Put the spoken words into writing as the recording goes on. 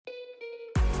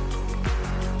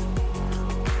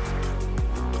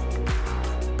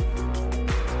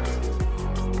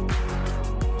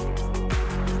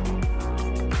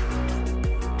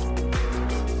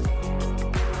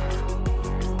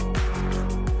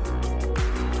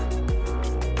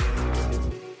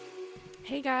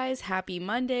guys, happy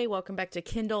Monday. Welcome back to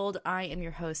Kindled. I am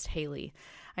your host, Haley.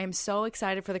 I am so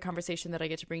excited for the conversation that I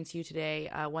get to bring to you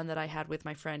today, one that I had with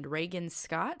my friend Reagan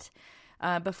Scott.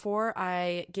 Before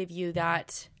I give you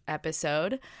that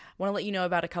episode, I want to let you know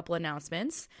about a couple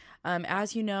announcements.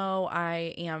 As you know,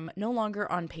 I am no longer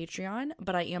on Patreon,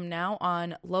 but I am now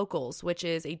on Locals, which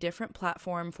is a different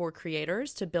platform for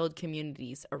creators to build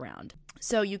communities around.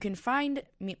 So you can find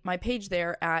my page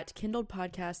there at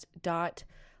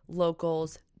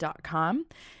kindledpodcast.locals.com,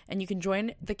 and you can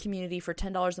join the community for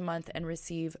 $10 a month and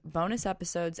receive bonus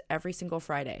episodes every single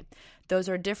Friday. Those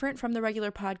are different from the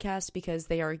regular podcast because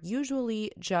they are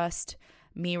usually just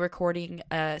me recording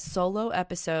a solo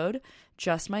episode,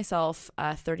 just myself,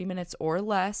 30 minutes or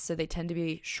less, so they tend to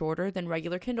be shorter than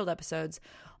regular Kindled episodes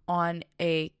on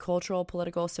a cultural,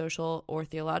 political, social, or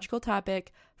theological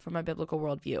topic from a biblical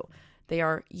worldview. They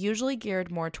are usually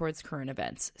geared more towards current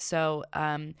events. So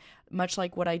much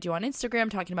like what I do on Instagram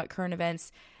talking about current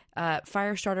events,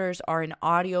 Firestarters are an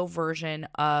audio version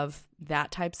of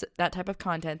that type of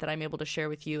content that I'm able to share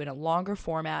with you in a longer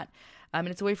format. And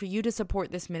it's a way for you to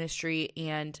support this ministry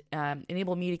and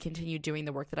enable me to continue doing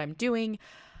the work that I'm doing.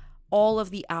 All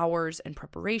of the hours and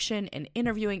preparation and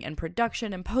interviewing and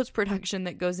production and post-production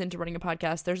that goes into running a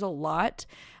podcast, there's a lot.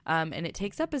 And it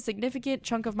takes up a significant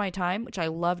chunk of my time, which I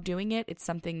love doing it. It's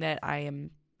something that I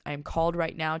am called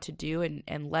right now to do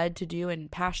and led to do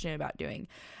and passionate about doing.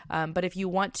 But if you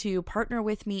want to partner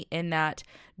with me in that,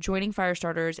 joining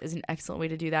Firestarters is an excellent way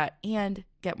to do that and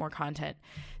get more content.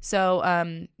 So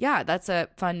that's a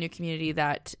fun new community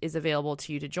that is available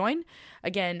to you to join.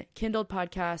 Again,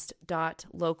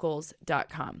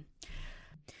 kindledpodcast.locals.com.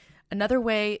 Another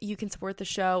way you can support the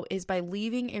show is by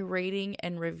leaving a rating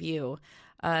and review.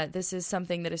 This is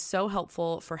something that is so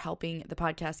helpful for helping the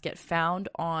podcast get found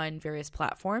on various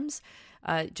platforms.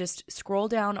 Just scroll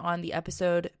down on the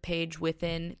episode page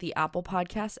within the Apple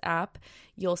Podcasts app.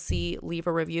 You'll see leave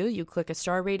a review. You click a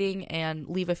star rating and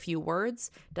leave a few words.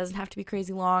 Doesn't have to be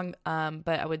crazy long,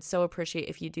 but I would so appreciate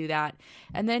if you do that.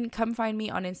 And then come find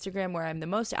me on Instagram where I'm the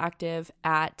most active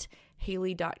at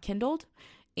haley.kindled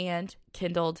and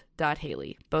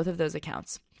kindled.haley, both of those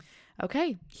accounts.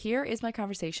 Okay, here is my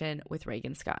conversation with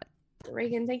Reagan Scott.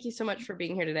 Reagan, thank you so much for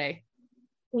being here today.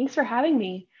 Thanks for having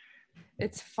me.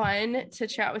 It's fun to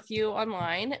chat with you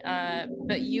online,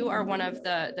 but you are one of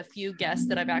the few guests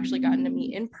that I've actually gotten to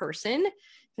meet in person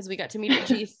because we got to meet at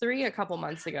G3 a couple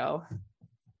months ago.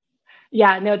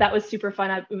 Yeah, no, that was super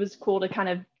fun. It was cool to kind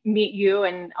of meet you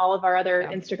and all of our other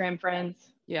Instagram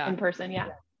friends in person.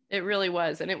 Yeah, it really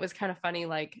was. And it was kind of funny.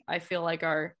 Like, I feel like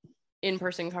our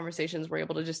in-person conversations were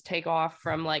able to just take off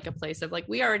from like a place of like,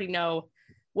 we already know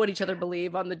what each other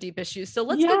believe on the deep issues, so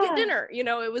let's go get dinner. You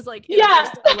know, it was like,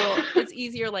 it's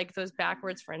easier, like those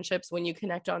backwards friendships when you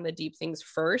connect on the deep things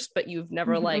first, but you've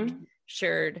never like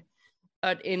shared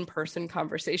an in-person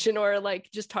conversation or like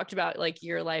just talked about like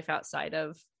your life outside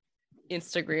of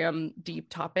Instagram deep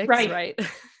topics, right?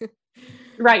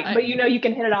 Right. But you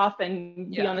can hit it off and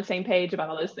be on the same page about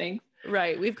all those things.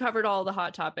 Right. We've covered all the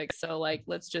hot topics. So like,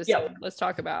 let's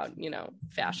talk about,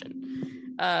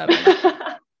 fashion.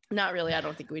 Not really. I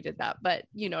don't think we did that, but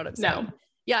you know what I'm saying? No.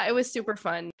 Yeah, it was super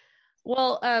fun.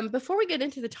 Well, before we get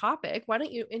into the topic, why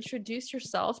don't you introduce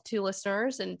yourself to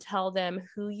listeners and tell them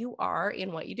who you are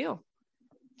and what you do?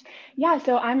 Yeah,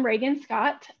 so I'm Reagan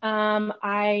Scott.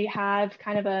 I have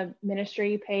kind of a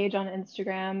ministry page on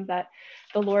Instagram that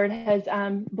the Lord has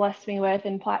blessed me with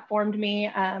and platformed me.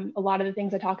 A lot of the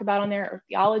things I talk about on there are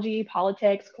theology,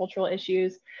 politics, cultural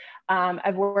issues.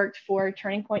 I've worked for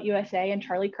Turning Point USA and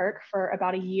Charlie Kirk for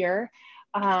about a year.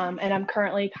 And I'm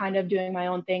currently kind of doing my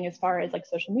own thing as far as like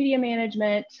social media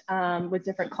management with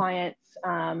different clients.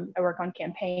 I work on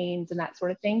campaigns and that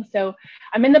sort of thing. So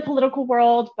I'm in the political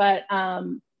world, but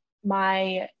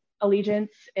my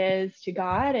allegiance is to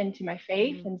God and to my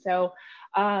faith. And so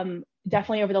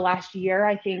definitely over the last year,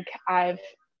 I think I've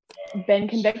been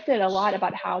convicted a lot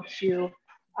about how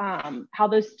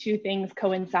those two things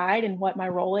coincide and what my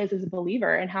role is as a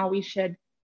believer and how we should,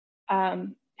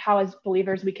 how as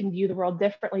believers we can view the world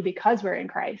differently because we're in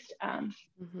Christ and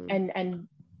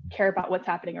care about what's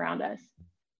happening around us.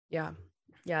 Yeah,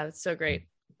 that's so great.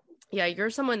 Yeah, you're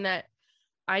someone that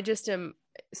I just am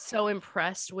so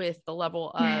impressed with the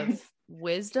level of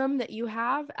wisdom that you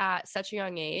have at such a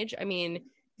young age. I mean,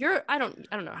 I don't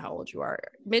know how old you are.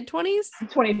 Mid-20s?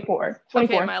 24.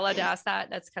 Okay, am I allowed to ask that?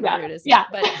 That's kind of rude, isn't it?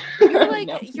 But you're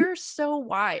like, you're so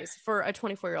wise for a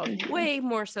 24-year-old, way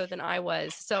more so than I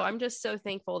was. So I'm just so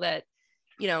thankful that,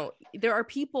 there are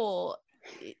people,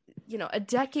 a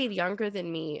decade younger than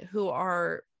me who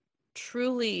are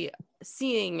truly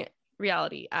seeing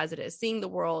reality as it is, seeing the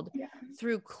world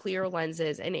through clear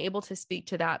lenses and able to speak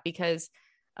to that because,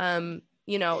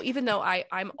 you know, even though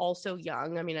I'm also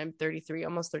young, I mean, I'm 33,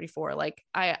 almost 34. Like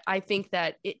I think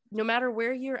that no matter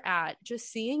where you're at,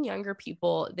 just seeing younger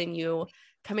people than you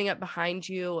coming up behind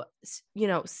you, you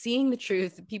know, seeing the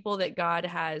truth, people that God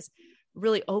has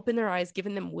really opened their eyes,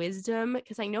 given them wisdom,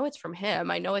 because I know it's from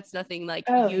him. I know it's nothing like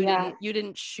you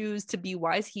didn't choose to be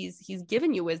wise. He's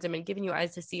given you wisdom and given you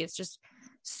eyes to see. It's just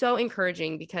so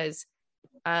encouraging because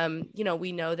you know,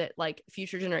 we know that like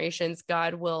future generations,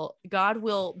 God will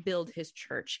build his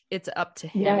church. It's up to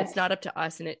him. It's not up to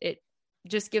us. And it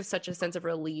just gives such a sense of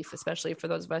relief, especially for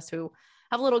those of us who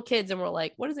have little kids and we're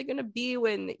like, what is it going to be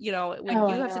when, you know, when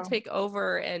you have to take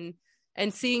over,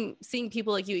 and seeing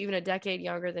people like you, even a decade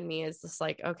younger than me, is just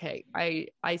like, okay,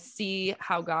 I see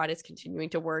how God is continuing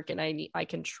to work, and I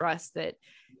can trust that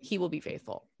he will be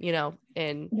faithful, you know?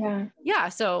 And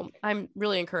so I'm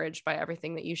really encouraged by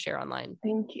everything that you share online.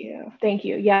 Thank you.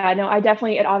 Yeah, no,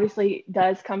 it obviously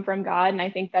does come from God. And I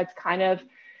think that's kind of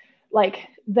like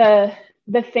the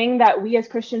thing that we as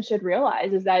Christians should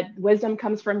realize is that wisdom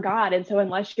comes from God. And so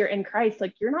unless you're in Christ,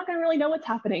 like you're not going to really know what's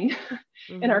happening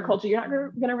in our culture. You're not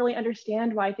going to really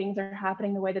understand why things are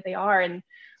happening the way that they are, and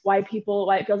why it feels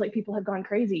like people have gone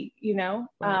crazy, you know?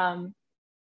 Right.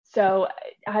 So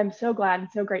I'm so glad and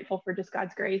so grateful for just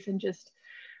God's grace and just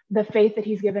the faith that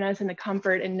he's given us, and the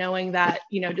comfort in knowing that,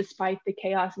 you know, despite the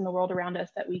chaos in the world around us,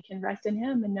 that we can rest in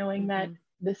him, and knowing that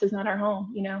this is not our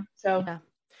home, you know? So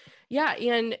yeah.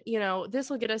 And, you know, this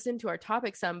will get us into our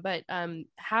topic some, but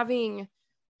having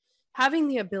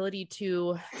the ability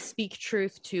to speak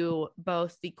truth to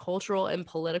both the cultural and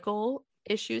political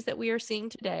issues that we are seeing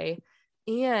today,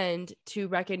 and to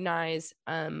recognize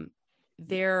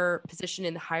their position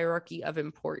in the hierarchy of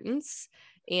importance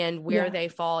and where they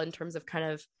fall in terms of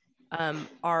kind of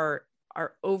our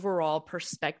overall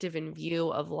perspective and view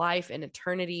of life and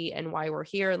eternity and why we're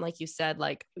here. And like you said,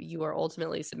 like you are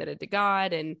ultimately submitted to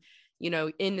God, and, you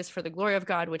know, in this for the glory of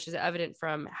God, which is evident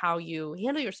from how you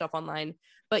handle yourself online,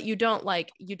 but you don't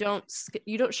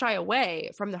shy away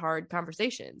from the hard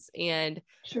conversations. And,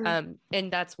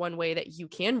 and that's one way that you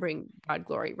can bring God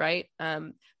glory. Right.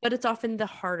 But it's often the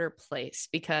harder place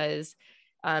because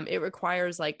it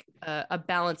requires like a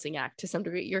balancing act to some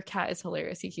degree. Your cat is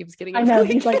hilarious. He keeps getting. I know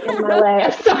he's like in my way.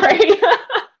 I'm sorry.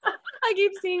 I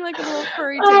keep seeing like a little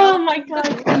furry tail. Oh my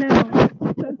God! I know.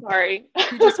 So sorry.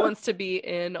 He just wants to be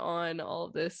in on all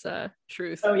of this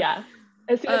truth. Oh yeah.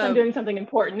 As soon as I'm doing something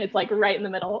important, it's like right in the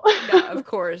middle. Yeah, of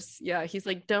course. Yeah, he's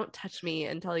like, "Don't touch me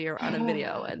until you're on a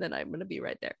video, and then I'm gonna be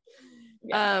right there."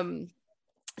 Yeah.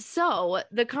 So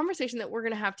the conversation that we're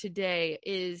gonna have today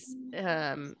is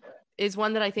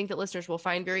one that I think that listeners will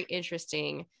find very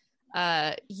interesting.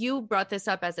 You brought this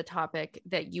up as a topic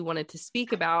that you wanted to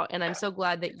speak about, and I'm so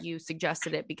glad that you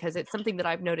suggested it, because it's something that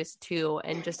I've noticed too,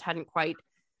 and just hadn't quite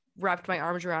wrapped my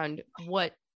arms around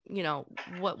what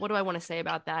do I want to say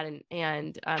about that?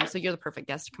 And so you're the perfect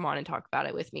guest to come on and talk about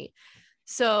it with me.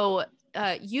 So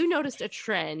you noticed a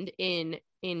trend in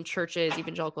churches,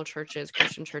 evangelical churches,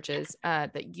 Christian churches,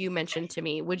 that you mentioned to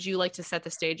me. Would you like to set the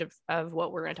stage of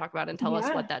what we're going to talk about and tell us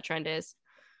what that trend is?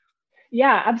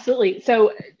 Yeah, absolutely.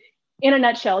 So in a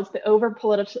nutshell, it's the over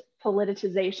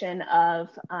politicization of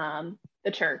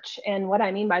the church. And what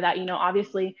I mean by that, you know,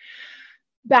 obviously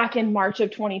back in March of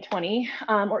 2020,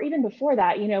 or even before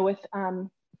that, you know, with,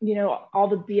 you know, all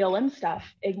the BLM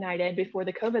stuff ignited before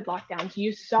the COVID lockdowns,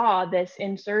 you saw this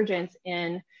insurgence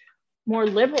in more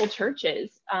liberal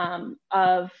churches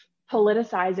of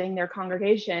politicizing their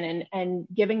congregation and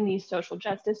giving these social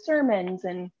justice sermons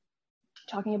and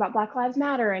talking about Black Lives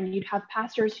Matter. And you'd have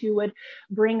pastors who would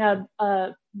bring a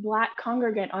Black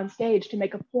congregant on stage to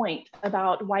make a point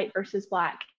about white versus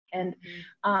Black. And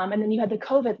then you had the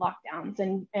COVID lockdowns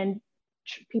and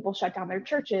people shut down their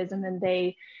churches. And then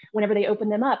whenever they opened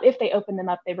them up, if they opened them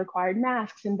up, they required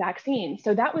masks and vaccines.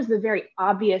 So that was the very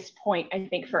obvious point, I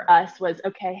think, for us was,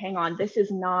 okay, hang on, this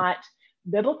is not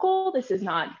biblical. This is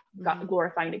not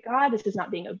glorifying to God. This is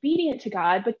not being obedient to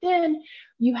God. But then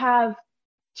you have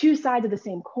two sides of the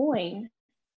same coin,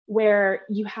 where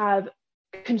you have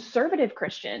conservative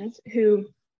Christians who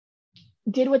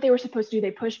did what they were supposed to do.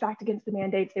 They pushed back against the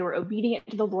mandates. They were obedient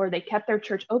to the Lord. They kept their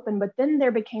church open. But then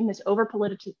there became this over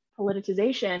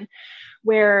politicization,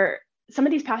 where some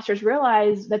of these pastors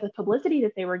realized that the publicity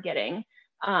that they were getting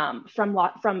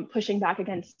from pushing back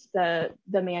against the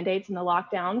mandates and the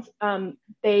lockdowns,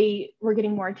 they were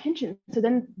getting more attention. So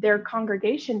then their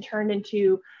congregation turned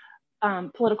into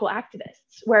political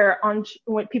activists,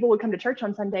 when people would come to church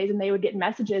on Sundays and they would get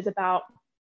messages about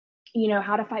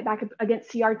how to fight back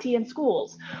against CRT in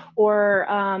schools, or,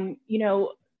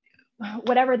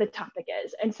 whatever the topic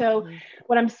is. And so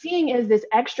what I'm seeing is this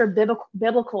extra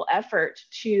biblical effort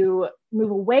to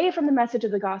move away from the message of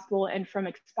the gospel and from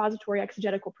expository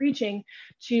exegetical preaching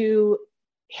to,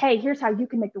 hey, here's how you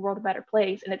can make the world a better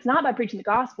place. And it's not by preaching the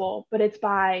gospel, but it's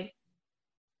by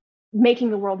making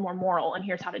the world more moral. And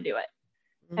here's how to do it.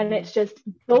 And it's just,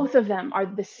 both of them are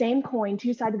the same coin,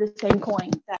 two sides of the same coin.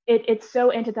 That it's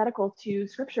so antithetical to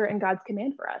scripture and God's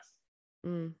command for us.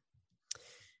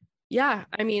 Yeah,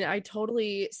 I mean, I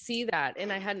totally see that.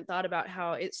 And I hadn't thought about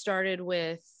how it started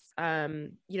with,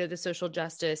 the social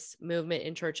justice movement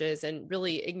in churches, and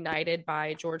really ignited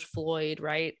by George Floyd,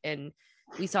 right? And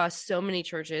we saw so many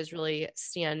churches really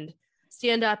stand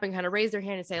up and kind of raise their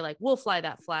hand and say, like, we'll fly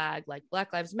that flag, like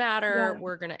Black Lives Matter. Yeah.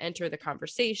 We're going to enter the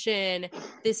conversation.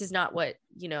 This is not what,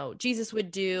 Jesus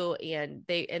would do. And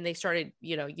they started,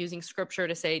 using scripture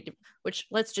to say, which,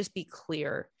 let's just be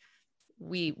clear.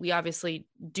 We obviously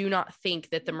do not think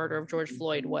that the murder of George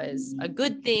Floyd was a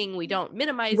good thing. We don't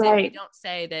minimize it. We don't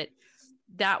say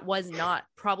that was not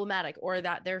problematic, or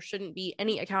that there shouldn't be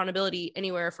any accountability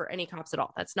anywhere for any cops at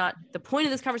all. That's not the point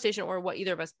of this conversation or what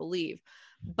either of us believe,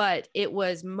 but it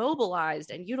was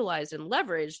mobilized and utilized and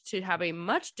leveraged to have a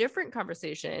much different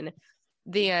conversation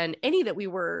than any that we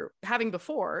were having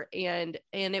before. And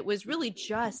it was really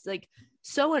just like,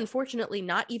 so unfortunately,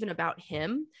 not even about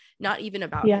him, not even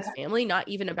about his family, not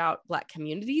even about Black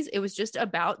communities. It was just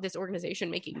about this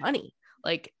organization making money,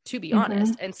 like, to be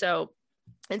honest. And so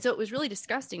it was really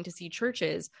disgusting to see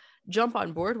churches jump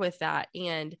on board with that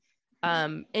and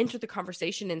enter the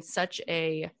conversation in such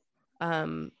a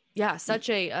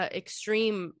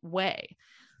extreme way.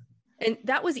 And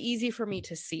that was easy for me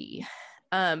to see.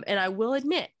 And I will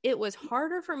admit, it was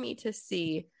harder for me to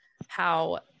see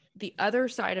how the other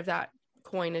side of that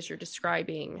coin, as you're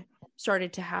describing,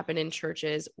 started to happen in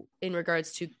churches in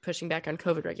regards to pushing back on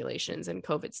COVID regulations and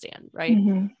COVID stand, right?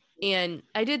 And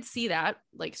I did see that,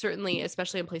 like, certainly,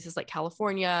 especially in places like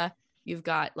California, you've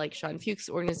got like Sean Fuchs'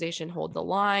 organization, Hold the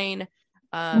Line,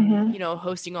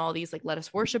 hosting all these like Let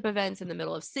Us Worship events in the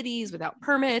middle of cities without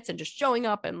permits and just showing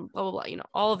up and blah, blah, blah,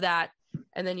 all of that.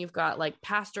 And then you've got like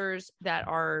pastors that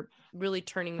are really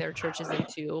turning their churches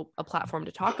into a platform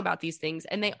to talk about these things.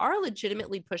 And they are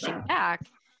legitimately pushing back.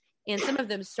 And some of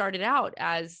them started out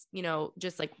as,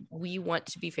 just like, we want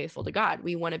to be faithful to God.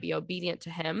 We want to be obedient to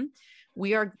him.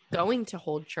 We are going to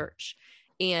hold church.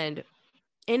 And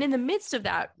in the midst of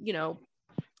that,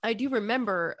 I do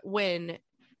remember when,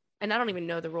 and I don't even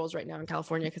know the rules right now in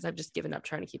California because I've just given up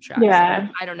trying to keep track. Yeah.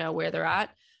 So I don't know where they're at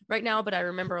right now, but I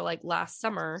remember like last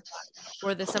summer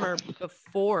or the summer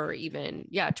before even,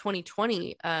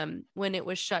 2020, when it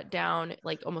was shut down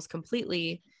like almost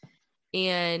completely.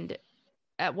 And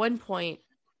at one point,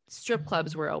 strip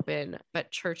clubs were open,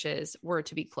 but churches were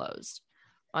to be closed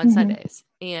on Sundays,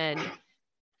 and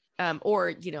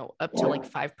or up to like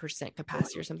 5%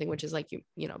 capacity or something, which is like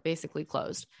basically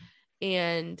closed.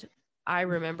 And I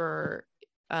remember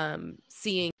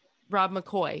seeing Rob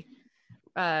McCoy,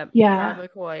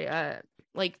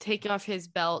 like take off his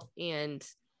belt and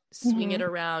swing it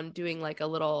around, doing like a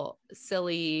little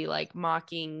silly like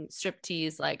mocking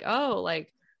striptease, like, oh,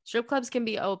 like strip clubs can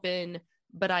be open,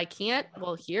 but I can't.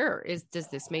 Well, does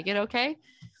this make it okay?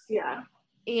 Yeah.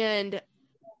 And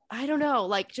I don't know,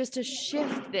 like just a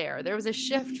shift there. There was a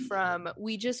shift from,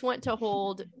 we just want to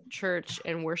hold church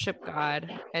and worship God,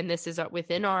 and this is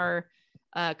within our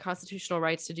constitutional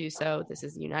rights to do so. This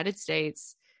is the United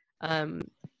States.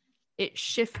 It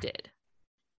shifted.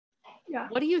 Yeah.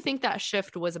 What do you think that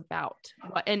shift was about?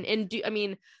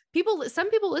 Some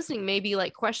people listening may be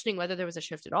like questioning whether there was a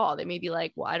shift at all. They may be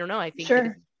like, well, I don't know. I think that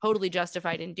it's totally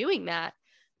justified in doing that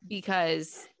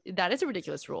because that is a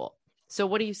ridiculous rule. So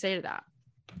what do you say to that?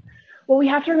 Well, we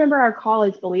have to remember our call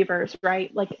as believers,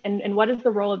 right? Like, and what is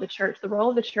the role of the church? The role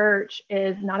of the church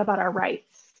is not about our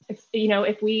rights. If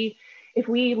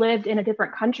we lived in a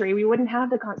different country, we wouldn't have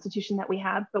the Constitution that we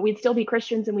have, but we'd still be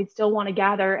Christians and we'd still want to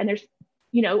gather. And there's,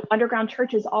 underground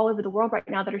churches all over the world right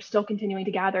now that are still continuing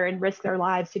to gather and risk their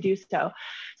lives to do so.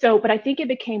 But I think it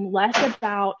became less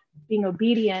about being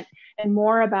obedient and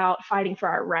more about fighting for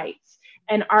our rights.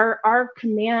 And our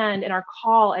command and our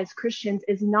call as Christians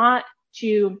is not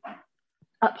to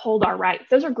uphold our rights.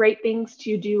 Those are great things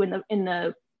to do in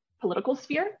the political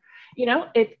sphere.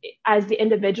 If as the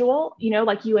individual,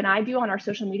 like you and I do on our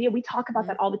social media, we talk about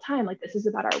that all the time. Like, this is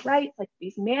about our rights, like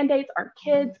these mandates, our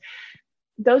kids,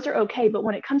 those are okay. But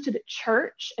when it comes to the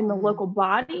church and the local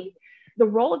body, the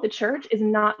role of the church is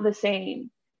not the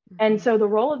same. And so the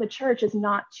role of the church is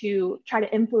not to try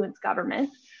to influence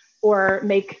government or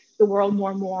make the world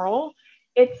more moral.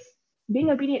 It's being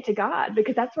obedient to God,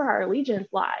 because that's where our allegiance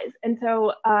lies. And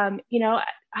so,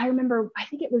 I remember, I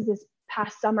think it was this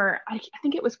past summer, I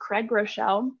think it was Craig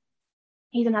Groeschel.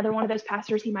 He's another one of those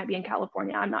pastors. He might be in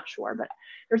California, I'm not sure, but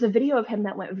there's a video of him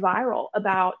that went viral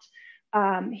about,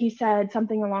 he said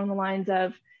something along the lines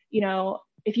of,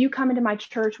 if you come into my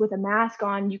church with a mask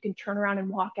on, you can turn around and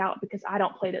walk out, because I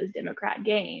don't play those Democrat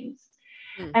games.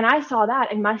 And I saw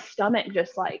that and my stomach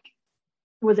just like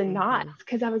was in knots,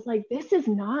 because I was like, this is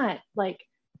not like,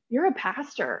 you're a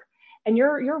pastor, and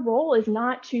your role is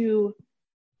not to,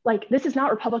 like, this is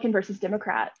not Republican versus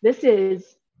Democrat. This is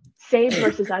saved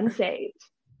versus unsaved.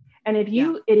 And if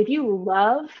you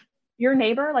love your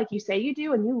neighbor like you say you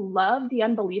do, and you love the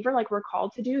unbeliever like we're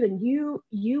called to do, then you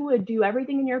would do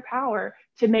everything in your power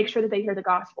to make sure that they hear the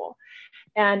gospel.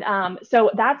 And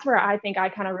so that's where I think I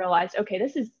kind of realized, okay,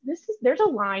 this is there's a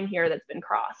line here that's been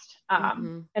crossed,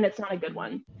 and it's not a good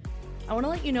one. I want to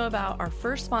let you know about our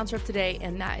first sponsor of today,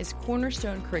 and that is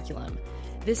Cornerstone Curriculum.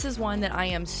 This is one that I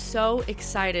am so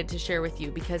excited to share with you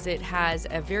because it has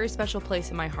a very special place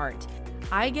in my heart.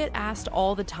 I get asked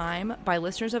all the time by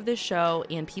listeners of this show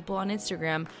and people on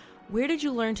Instagram, where did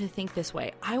you learn to think this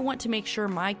way? I want to make sure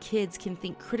my kids can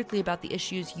think critically about the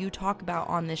issues you talk about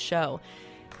on this show.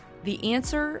 The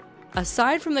answer,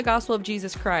 aside from the gospel of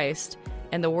Jesus Christ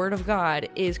and the Word of God,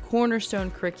 is Cornerstone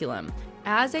Curriculum.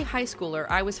 As a high schooler,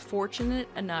 I was fortunate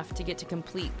enough to get to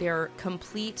complete their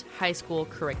complete high school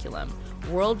curriculum,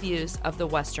 Worldviews of the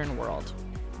Western World.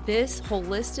 This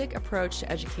holistic approach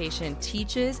to education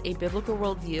teaches a biblical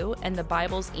worldview and the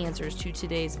Bible's answers to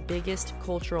today's biggest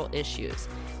cultural issues.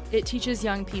 It teaches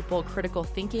young people critical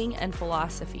thinking and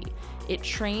philosophy. It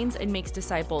trains and makes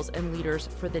disciples and leaders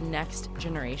for the next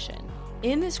generation.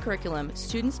 In this curriculum,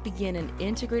 students begin an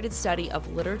integrated study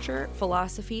of literature,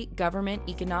 philosophy, government,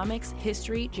 economics,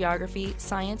 history, geography,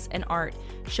 science, and art,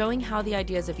 showing how the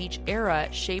ideas of each era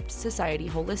shaped society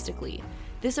holistically.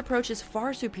 This approach is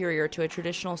far superior to a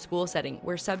traditional school setting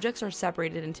where subjects are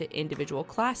separated into individual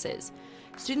classes.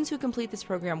 Students who complete this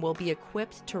program will be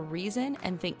equipped to reason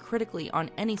and think critically on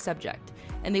any subject,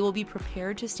 and they will be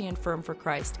prepared to stand firm for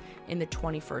Christ in the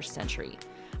 21st century.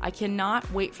 I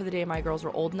cannot wait for the day my girls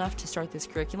are old enough to start this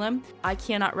curriculum. I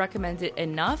cannot recommend it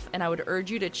enough, and I would urge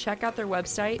you to check out their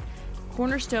website,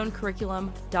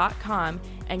 cornerstonecurriculum.com,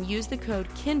 and use the code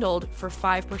KINDLED for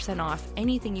 5% off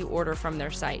anything you order from their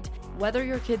site. Whether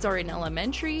your kids are in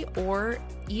elementary or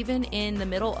even in the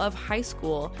middle of high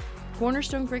school,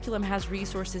 Cornerstone Curriculum has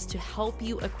resources to help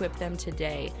you equip them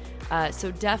today.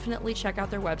 So definitely check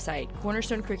out their website,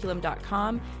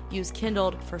 cornerstonecurriculum.com. Use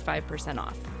Kindled for 5%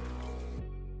 off.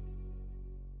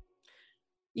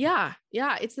 Yeah.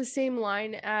 It's the same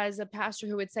line as a pastor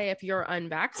who would say, if you're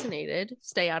unvaccinated,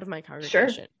 stay out of my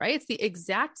congregation, right? It's the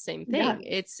exact same thing.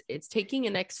 Yeah. It's taking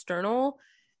an external,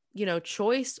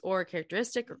 choice or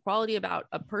characteristic or quality about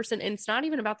a person. And it's not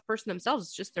even about the person themselves.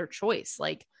 It's just their choice.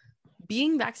 Like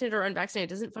being vaccinated or unvaccinated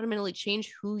doesn't fundamentally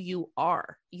change who you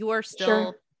are. You are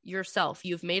still yourself.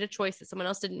 You've made a choice that someone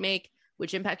else didn't make,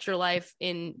 which impacts your life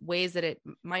in ways that it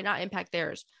might not impact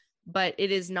theirs. But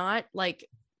it is not like,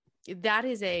 that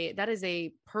is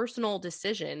a personal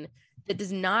decision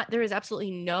that there is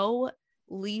absolutely no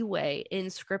leeway in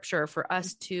scripture for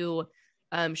us to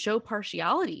show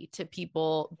partiality to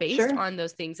people based on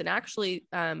those things. And actually,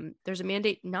 there's a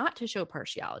mandate not to show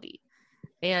partiality,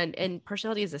 and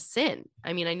partiality is a sin.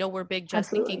 I mean, I know we're big Just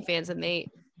Thinking fans, and they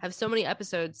have so many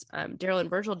episodes, Daryl and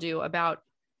Virgil do, about,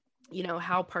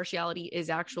 how partiality is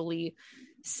actually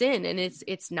sin, and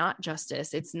it's not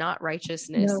justice. It's not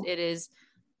righteousness. No. It is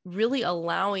really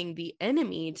allowing the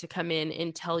enemy to come in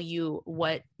and tell you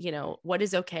what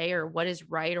is okay or what is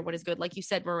right or what is good. Like you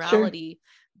said, morality,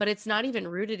 but it's not even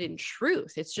rooted in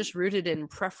truth. It's just rooted in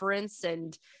preference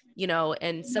and,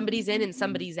 and somebody's in and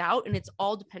somebody's out. And it's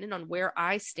all dependent on where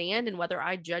I stand and whether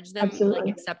I judge them like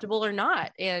acceptable or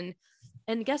not. And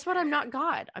guess what? I'm not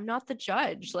God. I'm not the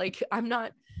judge. Like I'm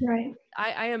not, right.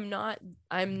 I'm not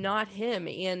him.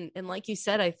 And like you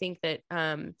said, I think that,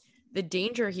 the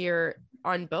danger here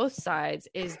on both sides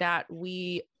is that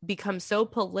we become so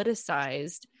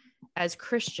politicized as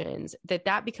Christians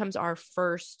that becomes our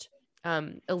first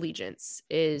allegiance,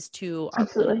 is to our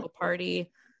political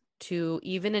party, to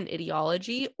even an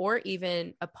ideology, or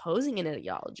even opposing an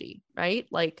ideology, right?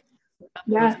 Like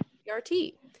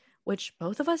CRT, which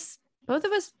both of us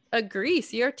agree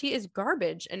CRT is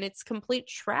garbage and it's complete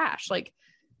trash. Like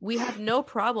we have no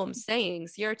problem saying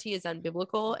CRT is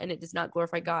unbiblical and it does not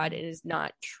glorify God. It is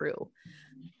not true.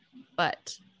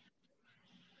 But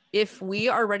if we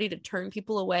are ready to turn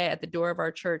people away at the door of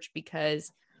our church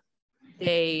because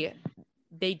they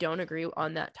they don't agree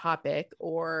on that topic,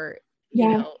 or,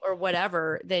 Yeah. or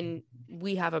whatever, then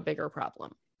we have a bigger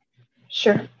problem.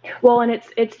 Sure. Well, and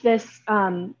it's this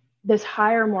this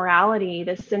higher morality,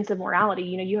 this sense of morality.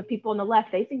 You have people on the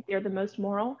left, they think they're the most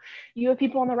moral. You have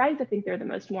people on the right that think they're the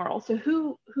most moral. So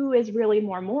who is really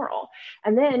more moral?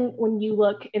 And then when you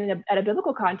look at a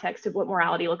biblical context of what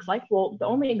morality looks like, well, the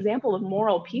only example of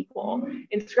moral people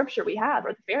in Scripture we have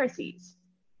are the Pharisees.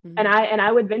 Mm-hmm. And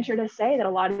I would venture to say that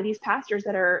a lot of these pastors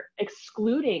that are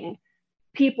excluding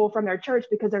people from their church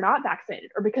because they're not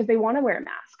vaccinated, or because they want to wear a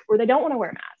mask, or they don't want to wear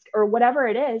a mask, or whatever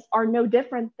it is, are no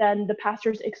different than the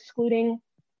pastors excluding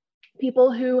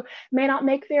people who may not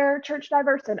make their church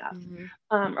diverse enough,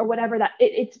 or whatever. That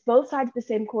it's both sides of the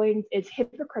same coin. It's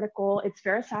hypocritical, it's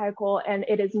pharisaical, and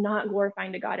it is not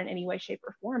glorifying to God in any way, shape,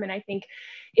 or form. And I think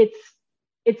it's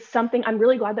something, I'm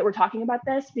really glad that we're talking about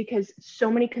this, because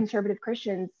so many conservative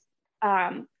Christians,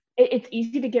 it's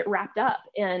easy to get wrapped up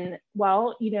in,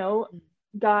 well,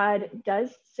 God does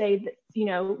say that,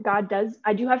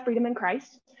 I do have freedom in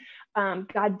Christ.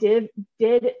 God did,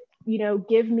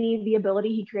 give me the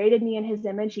ability. He created me in his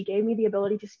image. He gave me the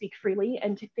ability to speak freely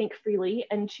and to think freely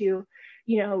and to,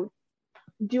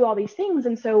 do all these things.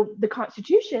 And so the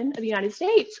Constitution of the United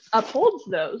States upholds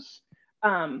those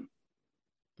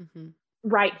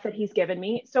rights that he's given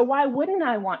me. So why wouldn't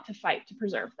I want to fight to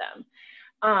preserve them?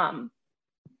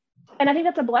 And I think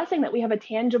that's a blessing, that we have a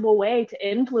tangible way to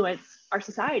influence our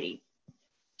society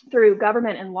through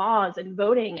government and laws and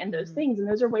voting and those things. And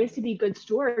those are ways to be good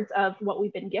stewards of what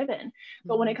we've been given.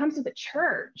 But when it comes to the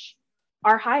church,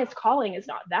 our highest calling is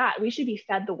not that. We should be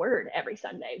fed the word every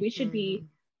Sunday. We should be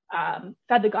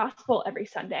fed the gospel every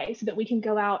Sunday, so that we can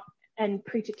go out and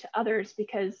preach it to others,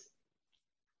 because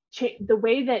the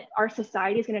way that our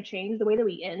society is going to change, the way that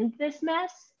we end this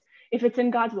mess, if it's in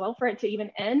God's will for it to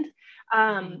even end,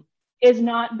 is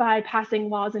not by passing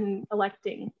laws and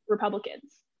electing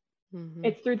Republicans.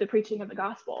 It's through the preaching of the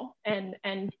gospel and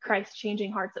Christ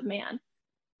changing hearts of man.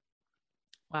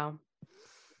 Wow.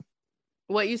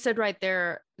 What you said right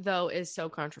there, though, is so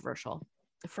controversial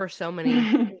for so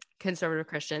many conservative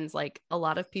Christians. Like, a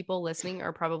lot of people listening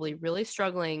are probably really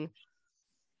struggling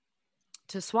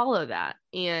to swallow that.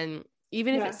 And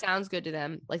even if it sounds good to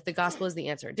them, like, the gospel is the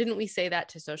answer. Didn't we say that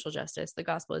to social justice? The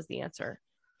gospel is the answer.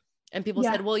 And people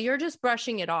said, well, you're just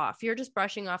brushing it off. You're just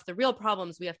brushing off the real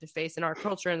problems we have to face in our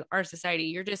culture and our society.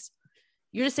 You're just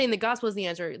saying the gospel is the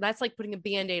answer. That's like putting a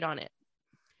Band-Aid on it.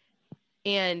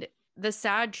 And the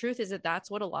sad truth is that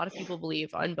that's what a lot of people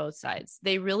believe on both sides.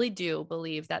 They really do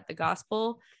believe that the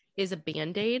gospel is a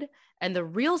Band-Aid and the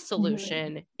real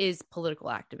solution is political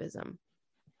activism.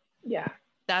 Yeah.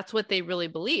 That's what they really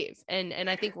believe. And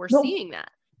I think we're seeing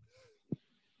that.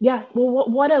 Yeah. Well,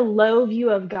 what a low view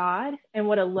of God, and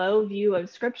what a low view of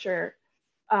Scripture,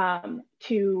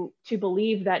 to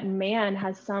believe that man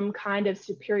has some kind of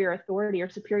superior authority or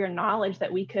superior knowledge,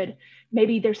 that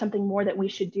maybe there's something more that we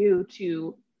should do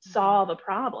to solve a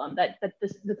problem, that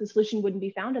the solution wouldn't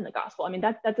be found in the gospel. I mean,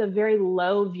 that's a very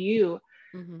low view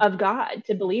of God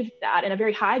to believe that, and a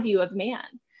very high view of man.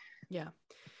 Yeah.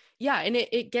 Yeah. And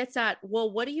it gets at,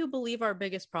 well, what do you believe our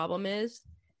biggest problem is?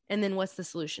 And then what's the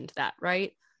solution to that,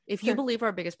 right? If you believe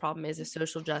our biggest problem is a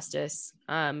social justice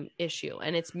issue,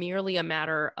 and it's merely a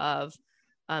matter of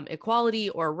equality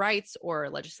or rights or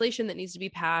legislation that needs to be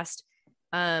passed,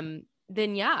 then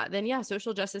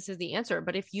social justice is the answer.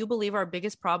 But if you believe our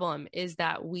biggest problem is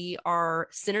that we are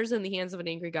sinners in the hands of an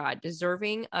angry God,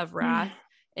 deserving of wrath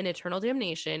and eternal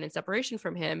damnation and separation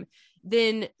from him,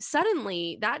 then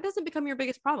suddenly that doesn't become your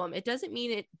biggest problem. It doesn't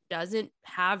mean it doesn't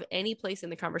have any place in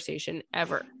the conversation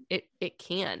ever. It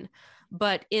can.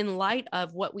 But in light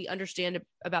of what we understand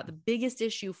about the biggest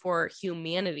issue for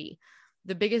humanity,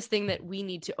 the biggest thing that we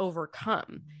need to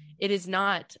overcome, it is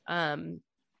not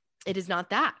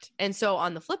that. And so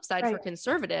on the flip side, for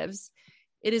conservatives,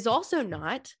 it is also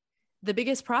not, the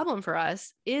biggest problem for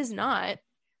us is not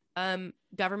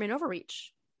government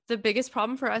overreach. The biggest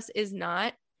problem for us is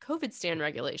not COVID stand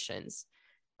regulations.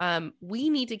 We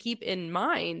need to keep in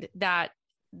mind that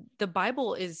the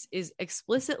Bible is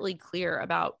explicitly clear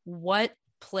about what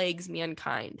plagues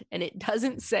mankind. And it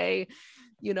doesn't say,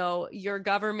 your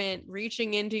government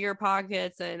reaching into your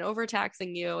pockets and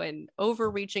overtaxing you and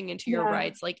overreaching into your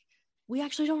rights. Like, we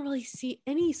actually don't really see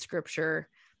any scripture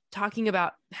talking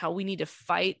about how we need to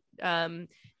fight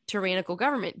tyrannical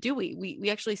government, do we? We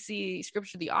actually see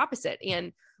scripture the opposite.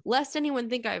 And lest anyone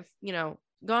think I've,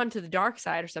 gone to the dark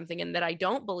side or something, and that I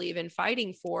don't believe in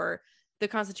fighting for the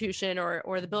Constitution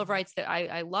or the Bill of Rights, that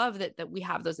I love that we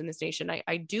have those in this nation.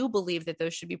 I do believe that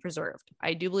those should be preserved.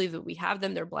 I do believe that we have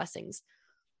them, they're blessings.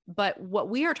 But what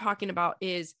we are talking about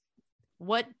is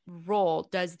what role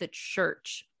does the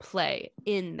church play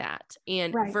in that,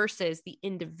 and versus the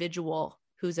individual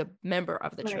who's a member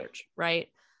of the church, right?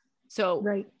 So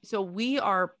we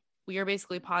are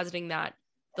basically positing that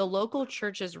the local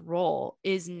church's role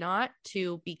is not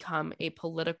to become a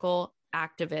political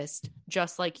activist,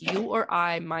 just like you or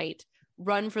I might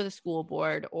run for the school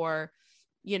board, or,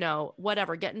 you know,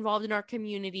 whatever, get involved in our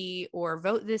community, or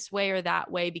vote this way or that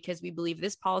way because we believe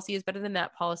this policy is better than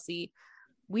that policy.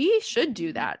 We should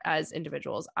do that as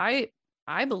individuals. I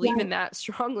believe in that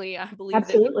strongly. I believe that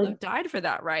people have died for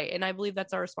that, right? And I believe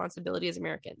that's our responsibility as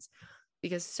Americans,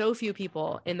 because so few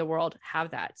people in the world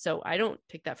have that. So I don't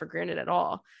take that for granted at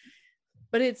all.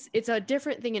 But it's a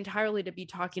different thing entirely to be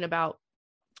talking about,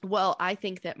 well, I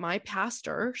think that my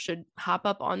pastor should hop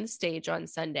up on the stage on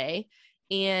Sunday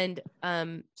and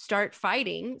start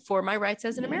fighting for my rights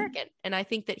as an American. And I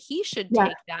think that he should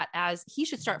take that as, he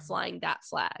should start flying that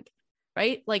flag,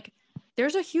 right? Like,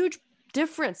 there's a huge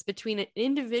difference between an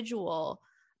individual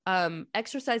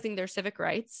exercising their civic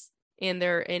rights and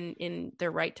their in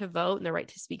their right to vote and their right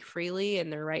to speak freely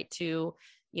and their right to,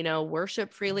 you know,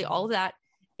 worship freely, all of that.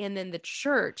 And then the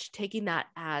church taking that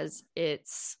as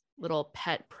its little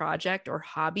pet project or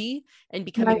hobby and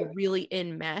becoming really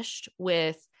enmeshed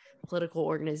with political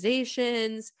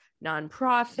organizations,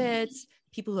 nonprofits,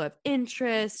 people who have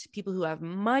interest, people who have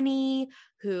money,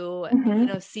 who, you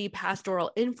know, see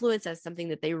pastoral influence as something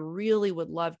that they really would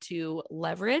love to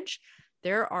leverage.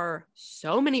 There are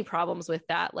so many problems with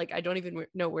that. Like, I don't even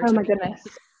know where to begin.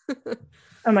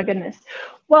 Oh my goodness.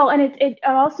 Well, and it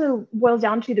also boils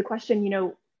down to the question, you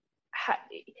know,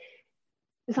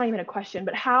 it's not even a question,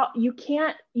 but how you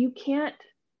can't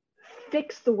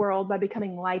fix the world by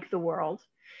becoming like the world.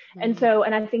 And so,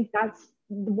 and I think that's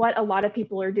what a lot of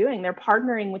people are doing. They're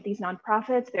partnering with these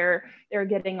nonprofits. They're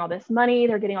getting all this money.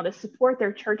 They're getting all this support.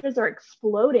 Their churches are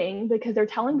exploding because they're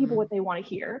telling people what they want to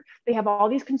hear. They have all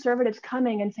these conservatives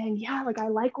coming and saying, yeah, like, I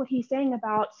like what he's saying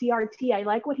about CRT. I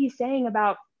like what he's saying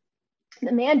about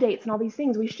the mandates and all these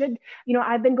things. We should, you know,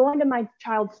 I've been going to my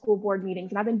child's school board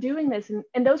meetings and I've been doing this,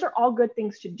 and those are all good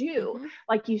things to do.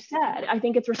 Like you said, I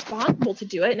think it's responsible to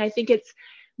do it. And I think it's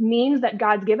means that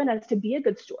God's given us to be a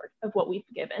good steward of what we've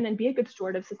given and be a good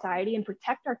steward of society and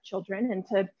protect our children and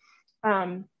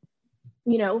to,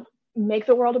 you know, make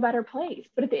the world a better place.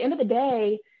 But at the end of the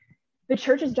day, the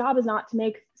church's job is not to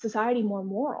make society more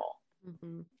moral,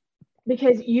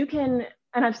 because you can,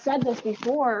 and I've said this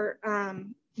before,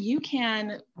 you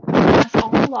can pass all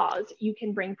the laws. You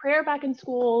can bring prayer back in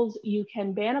schools. You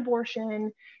can ban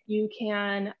abortion. You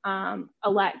can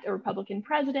elect a Republican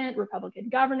president, Republican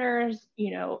governors,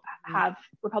 you know, have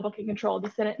Republican control of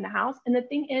the Senate and the House. And the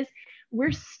thing is,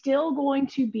 we're still going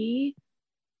to be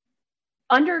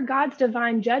under God's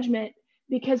divine judgment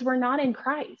because we're not in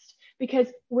Christ, because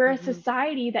we're a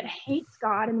society that hates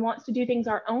God and wants to do things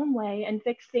our own way and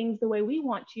fix things the way we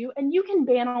want to. And you can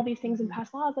ban all these things and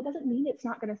pass laws. That doesn't mean it's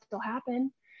not going to still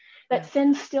happen. That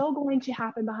sin's still going to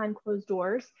happen behind closed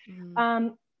doors.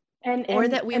 Or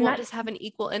that we won't just have an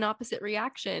equal and opposite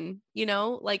reaction, you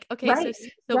know, like, okay,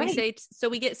 so we say, so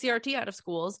we get CRT out of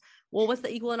schools. Well, what's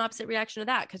the equal and opposite reaction to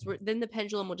that? Because then the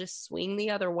pendulum will just swing the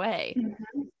other way.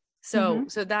 So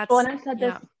that's, well, and I said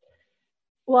this,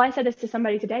 I said this to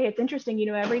somebody today. It's interesting, you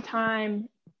know, every time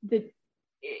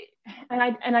and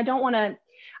I don't want to,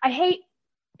 I hate,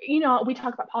 you know, we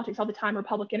talk about politics all the time,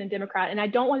 Republican and Democrat, and I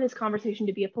don't want this conversation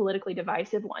to be a politically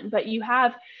divisive one, but you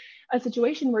have a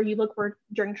situation where you look where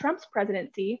during Trump's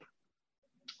presidency,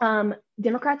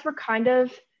 Democrats were kind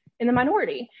of in the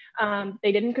minority.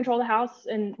 They didn't control the House,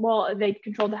 and well, they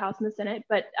controlled the House and the Senate,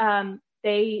 but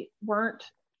they weren't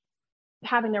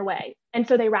having their way. And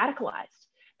so they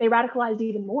radicalized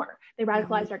even more. They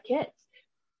radicalized our kids.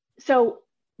 So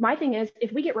my thing is,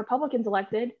 if we get Republicans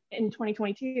elected in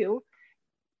 2022,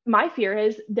 my fear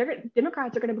is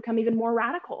Democrats are going to become even more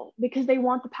radical because they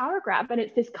want the power grab. And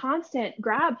it's this constant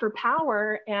grab for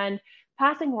power and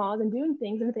passing laws and doing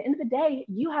things. And at the end of the day,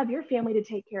 you have your family to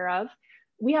take care of.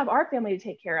 We have our family to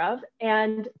take care of.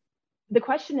 And the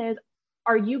question is,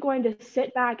 are you going to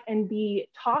sit back and be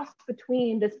tossed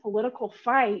between this political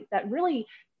fight that really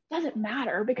doesn't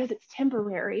matter because it's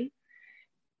temporary?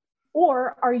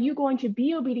 Or are you going to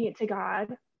be obedient to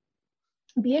God,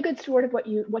 be a good steward of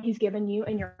what he's given you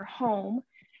in your home,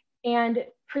 and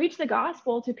preach the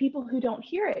gospel to people who don't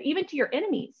hear it, even to your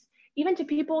enemies, even to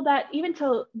people even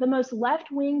to the most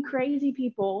left-wing crazy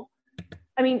people?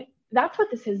 I mean, that's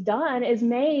what this has done, is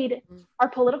made our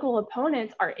political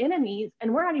opponents our enemies,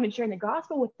 and we're not even sharing the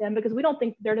gospel with them because we don't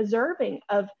think they're deserving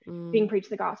of being preached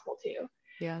the gospel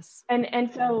to. Yes.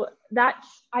 And so that's,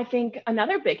 I think,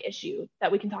 another big issue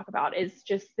that we can talk about is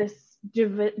just this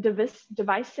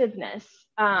divisiveness,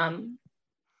 and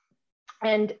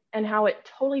how it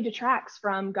totally detracts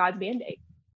from God's mandate.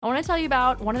 I want to tell you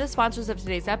about one of the sponsors of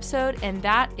today's episode, and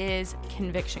that is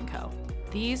Conviction Co.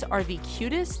 These are the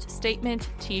cutest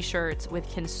statement t-shirts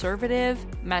with conservative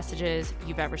messages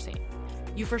you've ever seen.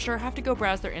 You for sure have to go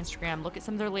browse their Instagram, look at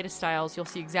some of their latest styles. You'll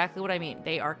see exactly what I mean.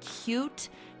 They are cute.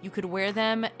 You could wear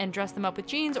them and dress them up with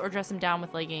jeans or dress them down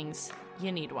with leggings.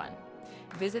 You need one.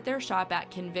 Visit their shop at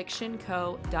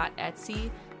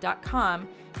convictionco.etsy.com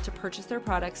to purchase their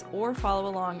products or follow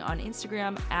along on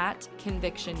Instagram at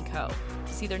convictionco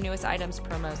to see their newest items,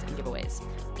 promos, and giveaways.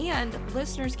 And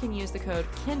listeners can use the code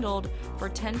KINDLED for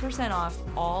 10% off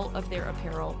all of their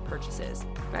apparel purchases.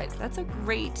 Guys, that's a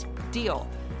great deal.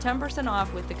 10%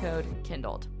 off with the code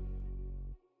KINDLED.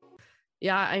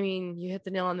 Yeah, I mean, you hit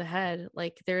the nail on the head.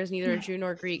 Like, there is neither Jew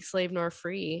nor Greek, slave nor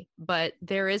free, but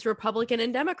there is Republican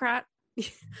and Democrat.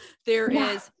 There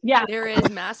is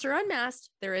masked or unmasked.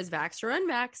 There is vaxxed or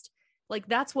unvaxxed. Like,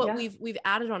 that's what we've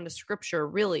added on to scripture.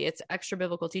 Really, it's extra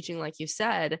biblical teaching, like you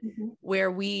said,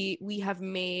 where we have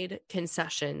made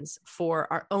concessions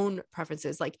for our own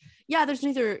preferences. Like, yeah, there's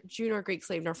neither Jew nor Greek,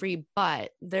 slave nor free,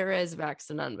 but there is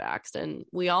vaxxed and unvaxxed, and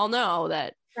we all know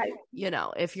that. Right. You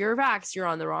know, if you're vaxxed, you're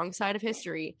on the wrong side of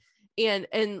history. And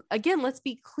again, let's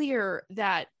be clear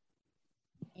that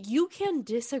you can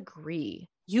disagree.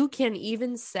 You can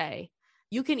even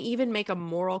make a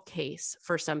moral case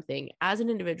for something as an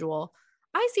individual.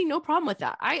 I see no problem with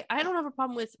that. I don't have a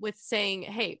problem with saying,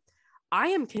 hey, I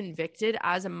am convicted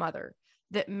as a mother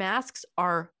that masks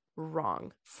are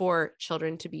wrong for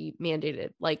children to be mandated.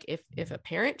 Like, if a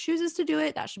parent chooses to do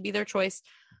it, that should be their choice.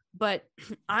 But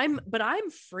I'm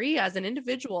free as an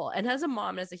individual and as a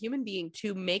mom, as a human being,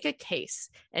 to make a case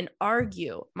and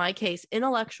argue my case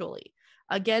intellectually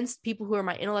against people who are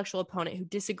my intellectual opponent, who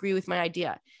disagree with my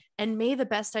idea, and may the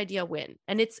best idea win.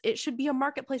 And it should be a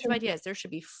marketplace of ideas. There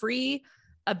should be free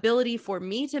ability for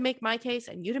me to make my case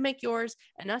and you to make yours,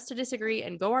 and us to disagree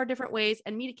and go our different ways,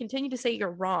 and me to continue to say you're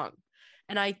wrong.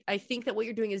 And I think that what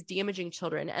you're doing is damaging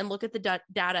children. And look at the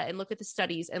data and look at the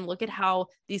studies and look at how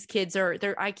these kids their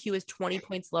IQ is 20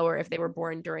 points lower if they were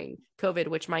born during COVID,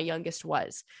 which my youngest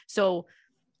was. So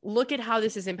look at how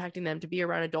this is impacting them to be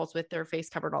around adults with their face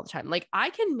covered all the time. Like,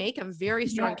 I can make a very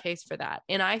strong case for that.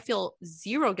 And I feel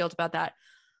zero guilt about that.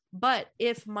 But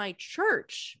if my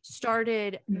church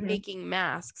started making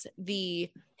masks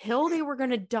the hill they were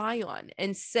going to die on,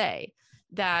 and say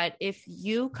that if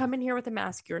you come in here with a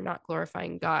mask, you're not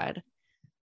glorifying God.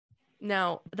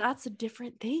 Now, that's a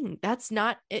different thing. That's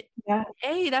not it. Yeah.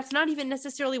 A, that's not even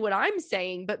necessarily what I'm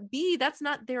saying, but B, that's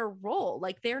not their role.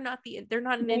 Like, they're not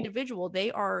an individual.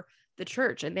 They are the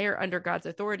church, and they are under God's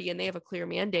authority, and they have a clear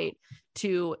mandate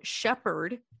to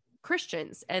shepherd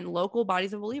Christians and local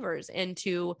bodies of believers, and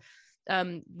to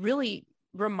really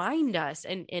remind us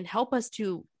and help us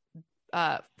to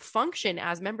function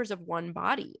as members of one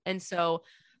body. And so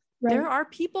there are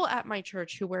people at my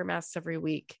church who wear masks every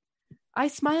week. I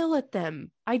smile at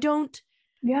them. I don't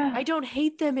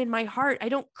hate them in my heart. I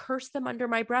don't curse them under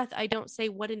my breath. I don't say,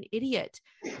 what an idiot.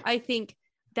 I think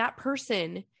that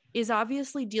person is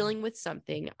obviously dealing with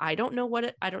something. I don't know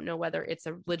whether it's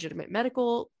a legitimate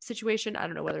medical situation. I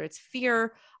don't know whether it's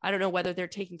fear. I don't know whether they're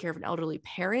taking care of an elderly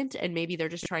parent and maybe they're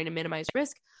just trying to minimize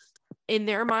risk. In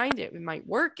their mind, it might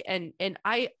work. And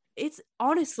it's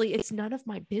honestly, it's none of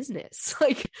my business.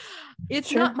 Like,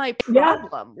 it's not my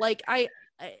problem. Like,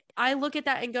 I look at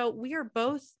that and go, we are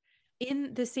both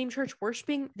in the same church,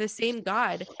 worshiping the same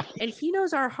God, and he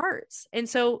knows our hearts. And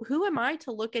so who am I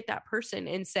to look at that person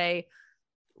and say,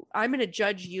 I'm going to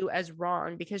judge you as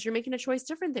wrong because you're making a choice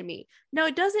different than me? Now,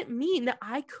 it doesn't mean that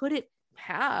I couldn't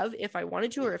have, if I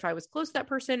wanted to, or if I was close to that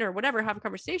person or whatever, have a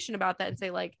conversation about that and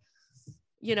say, like,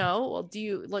 you know, well,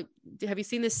 have you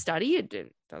seen this study? It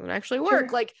doesn't actually work. Sure.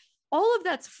 Like, all of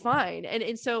that's fine.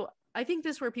 And so I think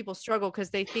this is where people struggle,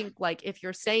 because they think, like, if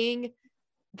you're saying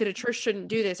that a church shouldn't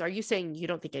do this, are you saying you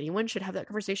don't think anyone should have that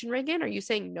conversation, Reagan? Are you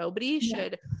saying nobody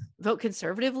should vote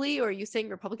conservatively? Or are you saying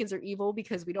Republicans are evil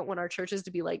because we don't want our churches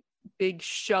to be like big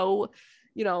show,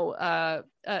 you know,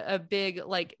 a big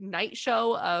like night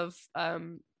show of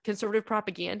conservative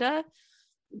propaganda?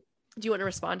 Do you want to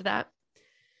respond to that?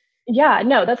 Yeah,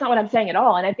 no, that's not what I'm saying at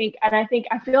all. And I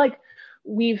feel like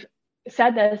we've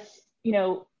said this, you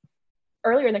know,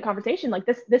 earlier in the conversation, like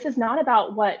this is not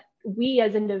about what we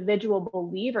as individual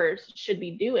believers should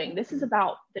be doing. This is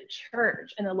about the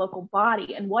church and the local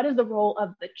body. And what is the role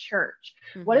of the church?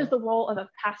 Mm-hmm. What is the role of a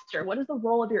pastor? What is the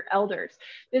role of your elders?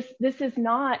 This is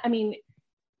not, I mean,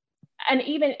 And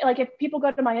even like if people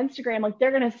go to my Instagram, like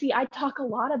they're going to see I talk a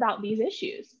lot about these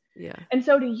issues. Yeah. And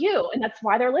so do you. And that's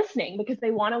why they're listening, because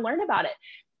they want to learn about it.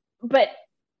 But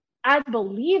as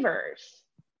believers,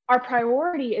 our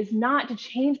priority is not to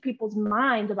change people's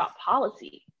minds about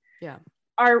policy. Yeah.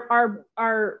 Our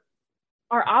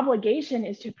obligation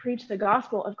is to preach the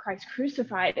gospel of Christ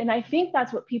crucified. And I think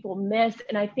that's what people miss.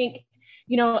 And I think,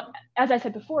 you know, as I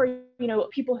said before, you know,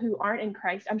 people who aren't in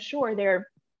Christ, I'm sure they're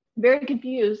very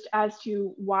confused as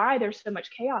to why there's so much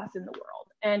chaos in the world.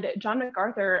 And John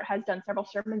MacArthur has done several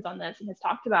sermons on this and has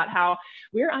talked about how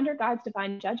we're under God's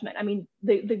divine judgment. I mean,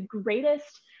 the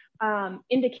greatest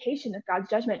indication of God's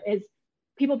judgment is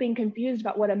people being confused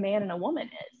about what a man and a woman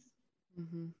is.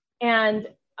 Mm-hmm. And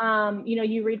you know,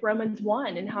 you read Romans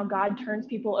 1 and how God turns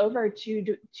people over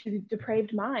to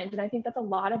depraved minds. And I think that's a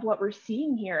lot of what we're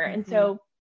seeing here. Mm-hmm. And so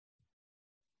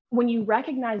when you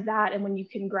recognize that, and when you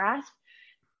can grasp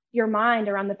your mind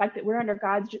around the fact that we're under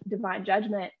God's divine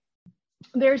judgment,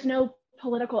 there's no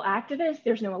political activist,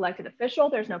 there's no elected official,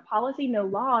 there's no policy, no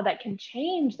law that can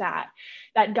change that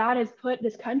God has put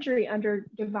this country under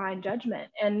divine judgment.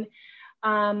 And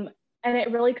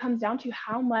it really comes down to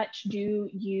how much do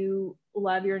you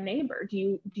love your neighbor?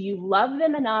 Do you love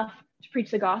them enough to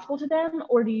preach the gospel to them,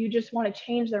 or do you just want to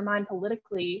change their mind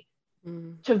politically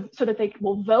so that they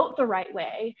will vote the right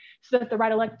way, so that the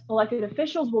right elected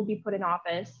officials will be put in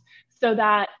office, so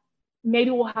that maybe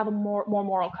we'll have a more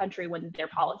moral country when their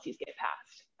policies get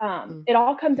passed. It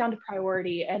all comes down to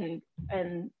priority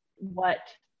and what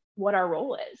our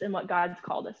role is and what God's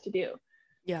called us to do.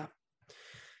 Yeah.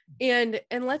 And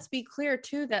let's be clear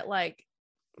too, that like,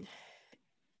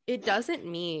 it doesn't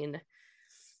mean,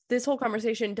 this whole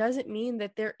conversation doesn't mean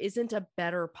that there isn't a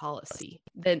better policy,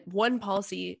 that one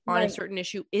policy on a certain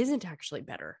issue isn't actually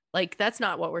better. Like, that's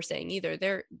not what we're saying either.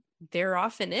 There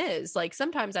often is. Like,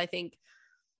 sometimes I think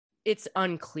it's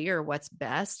unclear what's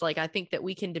best. Like, I think that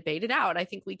we can debate it out. I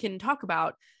think we can talk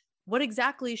about what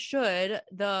exactly should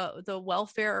the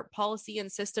welfare policy and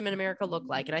system in America look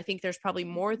like. And I think there's probably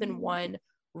more than one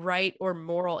right or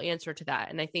moral answer to that.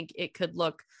 And I think it could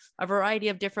look a variety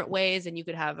of different ways, and you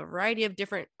could have a variety of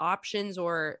different options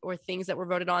or things that were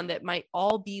voted on that might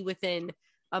all be within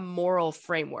a moral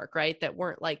framework, right? That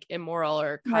weren't like immoral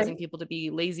or causing people to be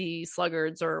lazy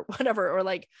sluggards or whatever, or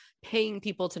like paying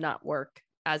people to not work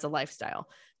as a lifestyle,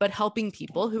 but helping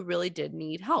people who really did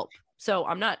need help. So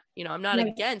I'm not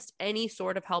against any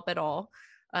sort of help at all,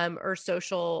 or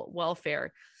social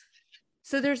welfare.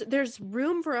 So there's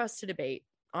room for us to debate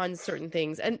on certain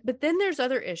things. But then there's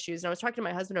other issues. And I was talking to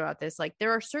my husband about this. Like,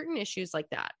 there are certain issues like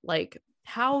that. Like,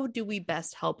 how do we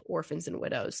best help orphans and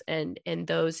widows and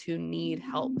those who need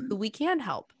help, who we can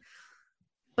help?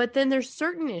 But then there's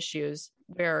certain issues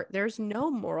where there's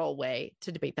no moral way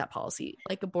to debate that policy,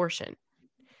 like abortion.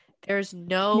 There's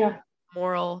no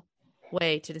moral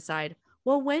way to decide,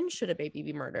 well, when should a baby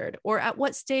be murdered? Or at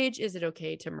what stage is it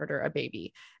okay to murder a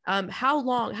baby?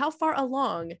 How far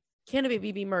along can a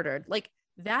baby be murdered? Like,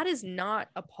 that is not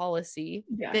a policy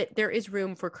that there is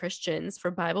room for Christians,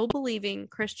 for Bible believing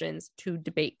Christians to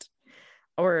debate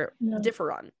or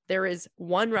differ on. There is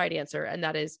one right answer, and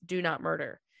that is do not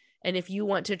murder. And if you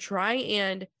want to try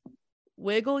and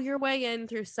wiggle your way in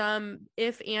through some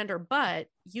if, and, or but,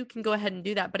 you can go ahead and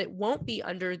do that, but it won't be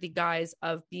under the guise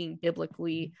of being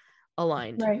biblically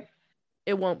aligned. Right.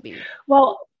 It won't be.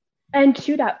 Well, and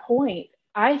to that point,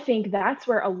 I think that's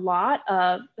where I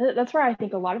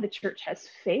think a lot of the church has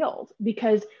failed,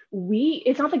 because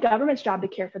it's not the government's job to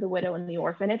care for the widow and the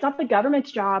orphan. It's not the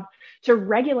government's job to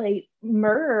regulate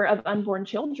murder of unborn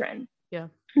children. Yeah.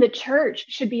 The church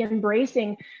should be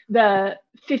embracing the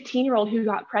 15-year-old who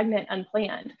got pregnant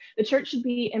unplanned. The church should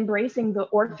be embracing the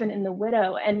orphan and the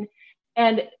widow. And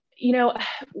you know,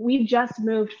 we just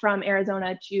moved from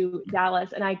Arizona to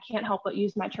Dallas, and I can't help but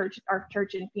use our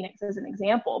church in Phoenix as an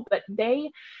example, but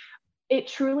it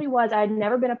truly was, I had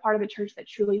never been a part of a church that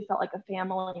truly felt like a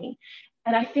family.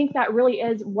 And I think that really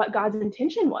is what God's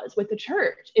intention was with the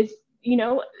church is, you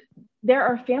know, there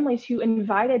are families who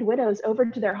invited widows over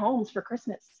to their homes for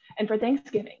Christmas and for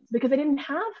Thanksgiving because they didn't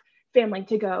have family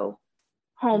to go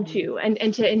home to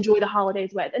and to enjoy the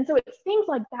holidays with. And so it's things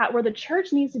like that where the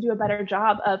church needs to do a better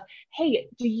job of, hey,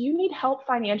 do you need help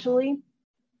financially?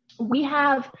 We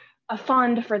have a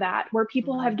fund for that where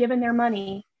people have given their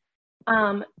money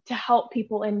to help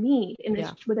people in need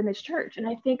within this church. And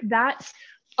I think that's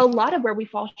a lot of where we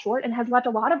fall short, and has left a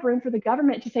lot of room for the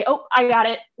government to say, oh, I got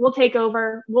it. We'll take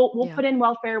over. We'll put in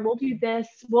welfare. We'll do this.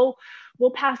 We'll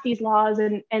pass these laws.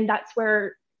 And that's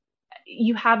where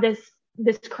you have this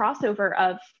crossover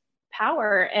of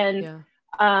power, and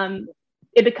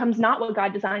it becomes not what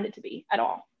God designed it to be at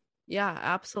all. Yeah,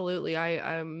 absolutely.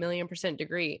 I a million percent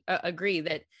agree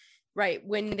that, right,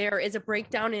 when there is a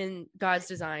breakdown in God's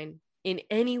design in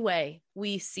any way,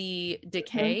 we see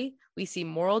decay, we see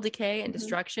moral decay and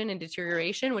destruction and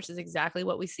deterioration, which is exactly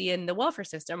what we see in the welfare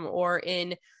system, or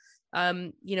in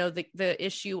the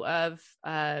issue of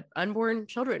unborn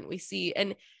children. We see,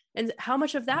 and how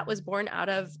much of that was born out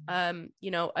of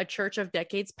a church of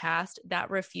decades past that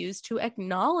refused to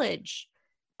acknowledge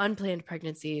unplanned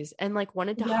pregnancies and like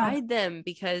wanted to hide them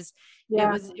because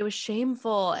it was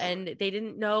shameful, and they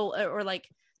didn't know, or like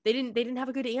they didn't have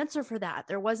a good answer for that.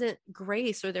 There wasn't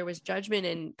grace, or there was judgment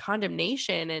and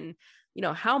condemnation. And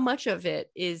how much of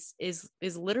it is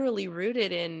literally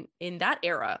rooted in that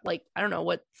era, like I don't know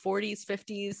what, 40s,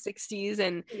 50s, 60s.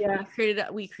 And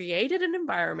we created an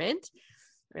environment,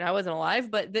 and I wasn't alive,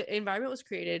 but the environment was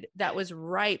created that was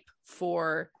ripe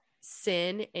for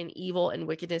sin and evil and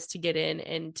wickedness to get in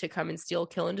and to come and steal,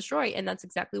 kill, and destroy. And that's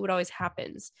exactly what always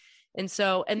happens. And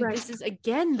so, this is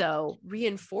again, though,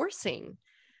 reinforcing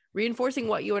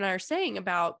what you and I are saying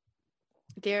about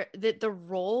that the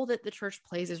role that the church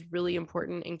plays is really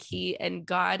important and key. And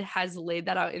God has laid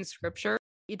that out in scripture.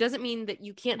 It doesn't mean that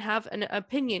you can't have an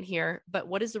opinion here, but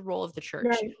what is the role of the church?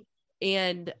 Right.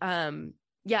 And,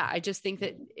 I just think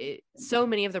that so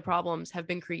many of the problems have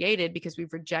been created because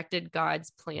we've rejected God's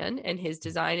plan and his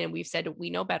design. And we've said, we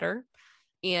know better.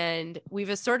 And we've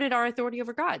asserted our authority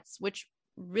over God's, which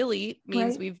really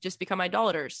means we've just become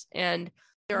idolaters. And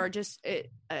there are just,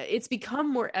 it's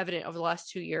become more evident over the last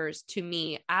 2 years to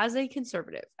me as a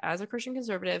Christian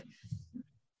conservative,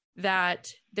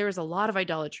 that there is a lot of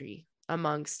idolatry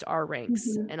amongst our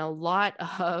ranks, and a lot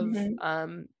of,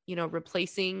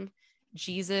 replacing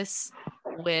Jesus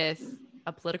with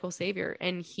a political savior.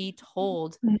 And he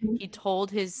told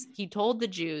the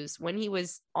Jews when he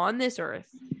was on this earth,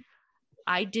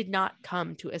 I did not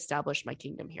come to establish my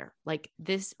kingdom here. Like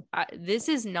this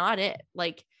is not it.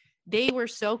 Like they were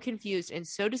so confused and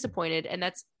so disappointed. And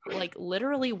that's like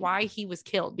literally why he was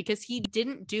killed, because he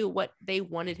didn't do what they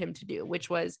wanted him to do, which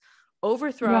was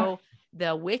overthrow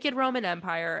the wicked Roman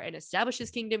Empire and establish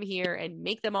his kingdom here and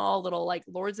make them all little like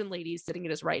lords and ladies sitting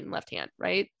at his right and left hand.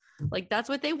 Right. Like that's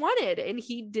what they wanted. And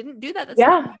he didn't do that. That's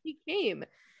not why he came.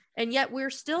 And yet we're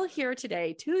still here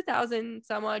today, 2000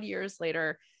 some odd years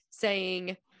later,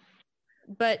 saying,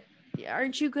 but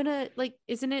aren't you gonna, like,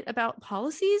 isn't it about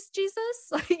policies,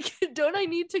 Jesus? Like, don't I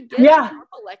need to get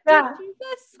elected,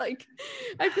 Jesus? Like,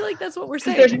 I feel like that's what we're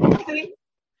saying.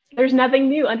 There's nothing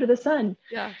new under the sun.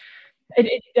 Yeah.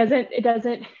 It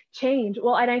doesn't change.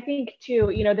 Well, and I think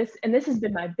too, this has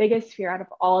been my biggest fear out of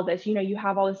all of this. You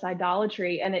have all this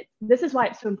idolatry, and this is why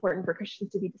it's so important for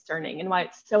Christians to be discerning, and why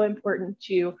it's so important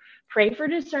to pray for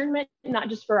discernment, not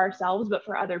just for ourselves, but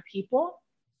for other people.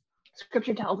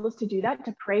 Scripture tells us to do that,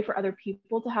 to pray for other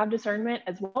people to have discernment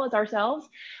as well as ourselves.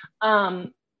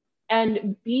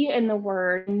 And be in the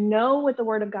word, know what the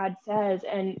word of God says,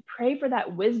 and pray for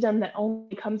that wisdom that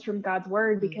only comes from God's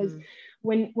word. Because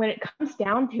when it comes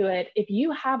down to it, if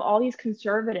you have all these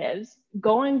conservatives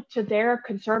going to their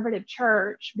conservative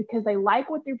church because they like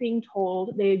what they're being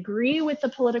told, they agree with the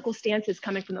political stances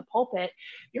coming from the pulpit,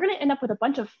 you're going to end up with a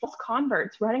bunch of false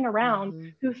converts running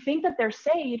around who think that they're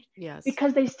saved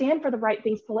because they stand for the right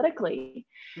things politically.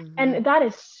 And that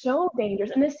is so dangerous.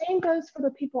 And the same goes for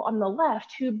the people on the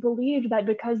left who believed that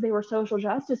because they were social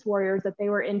justice warriors that they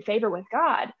were in favor with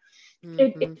God.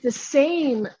 It's the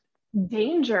same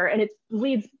danger, and it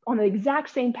leads on the exact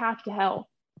same path to hell.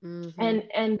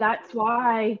 And that's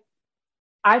why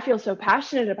I feel so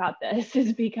passionate about this,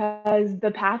 is because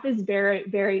the path is very,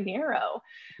 very narrow.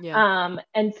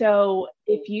 And so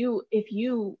if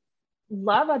you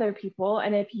love other people,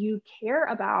 and if you care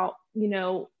about,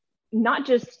 not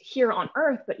just here on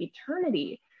earth, but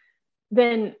eternity,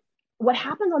 then what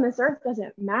happens on this earth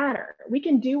doesn't matter. We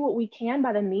can do what we can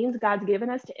by the means God's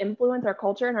given us to influence our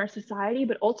culture and our society,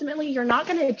 but ultimately you're not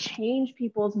going to change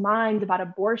people's minds about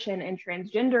abortion and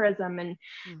transgenderism and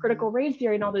critical race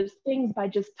theory and all those things by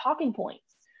just talking points.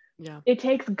 It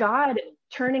takes God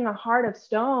turning a heart of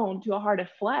stone to a heart of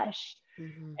flesh,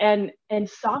 and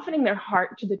softening their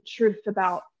heart to the truth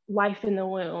about life in the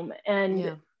womb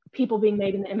and people being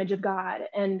made in the image of God.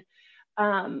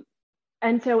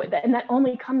 And so that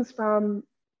only comes from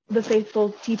the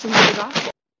faithful teaching of the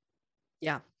gospel.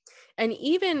 Yeah. And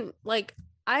even like,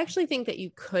 I actually think that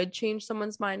you could change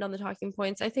someone's mind on the talking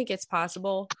points. I think it's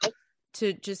possible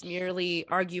to just merely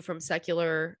argue from a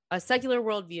secular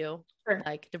worldview,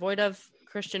 like devoid of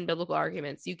Christian biblical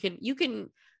arguments. You can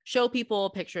show people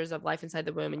pictures of life inside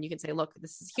the womb, and you can say, look,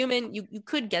 this is human. You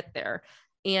could get there.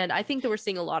 And I think that we're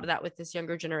seeing a lot of that with this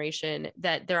younger generation,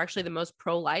 that they're actually the most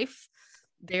pro-life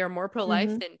They are more pro-life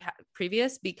than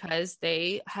previous because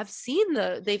they've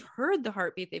heard the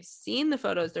heartbeat. They've seen the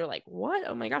photos. They're like, what?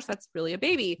 Oh my gosh, that's really a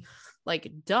baby.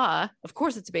 Like, duh. Of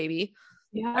course it's a baby.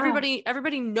 Yeah.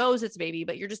 Everybody knows it's a baby,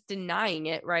 but you're just denying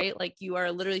it, right? Like you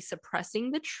are literally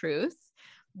suppressing the truth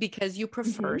because you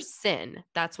prefer sin.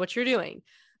 That's what you're doing.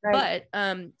 Right.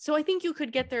 But so I think you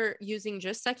could get there using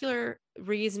just secular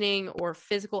reasoning or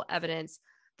physical evidence.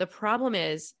 The problem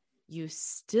is you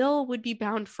still would be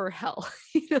bound for hell.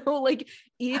 Like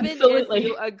even if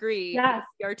you agree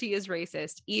CRT is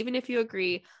racist, even if you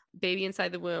agree baby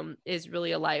inside the womb is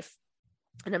really a life.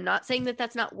 And I'm not saying that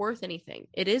that's not worth anything.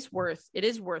 It is worth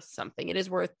something. It is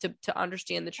worth to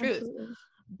understand the truth. Absolutely.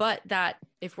 But that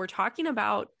if we're talking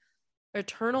about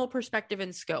eternal perspective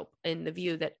and scope and the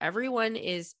view that everyone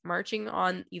is marching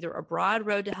on either a broad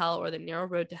road to hell or the narrow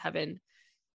road to heaven,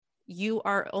 you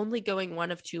are only going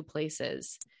one of two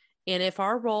places. And if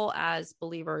our role as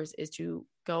believers is to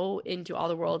go into all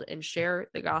the world and share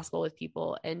the gospel with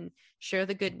people and share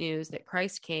the good news that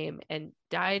Christ came and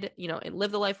died, and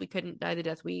lived the life we couldn't, die the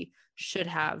death we should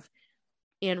have,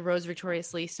 and rose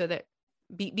victoriously so that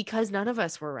because none of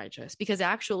us were righteous, because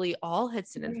actually all had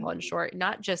sinned and fallen short,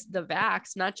 not just the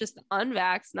vax, not just the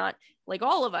unvax, not like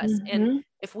all of us. And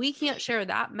if we can't share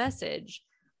that message,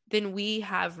 then we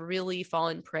have really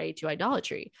fallen prey to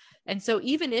idolatry. And so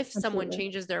even if someone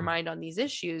changes their mind on these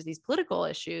issues, these political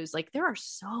issues, like there are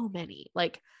so many,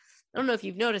 like, I don't know if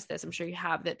you've noticed this, I'm sure you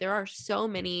have, that there are so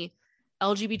many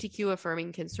LGBTQ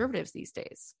affirming conservatives these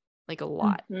days, like a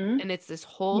lot. And it's this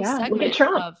whole segment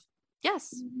of,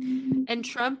 yes. And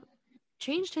Trump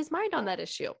changed his mind on that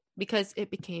issue because it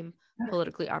became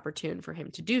politically opportune for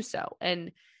him to do so.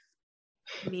 And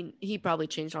I mean, he probably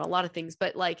changed on a lot of things,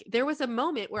 but like there was a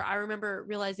moment where I remember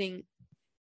realizing,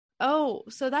 oh,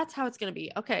 so that's how it's going to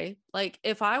be. Okay. Like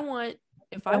if I want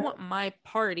my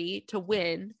party to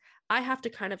win, I have to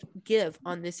kind of give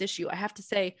on this issue. I have to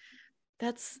say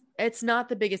it's not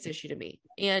the biggest issue to me.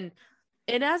 And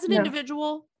as an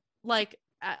individual, like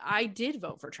I did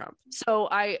vote for Trump. So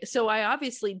I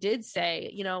obviously did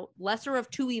say, lesser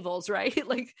of two evils, right?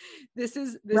 Like this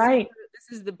is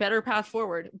the better path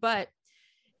forward. But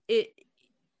it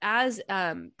as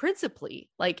principally,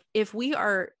 like if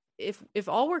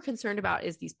all we're concerned about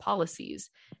is these policies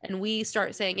and we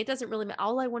start saying it doesn't really matter,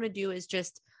 all I want to do is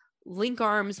just link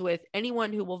arms with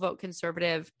anyone who will vote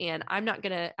conservative, and I'm not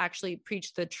going to actually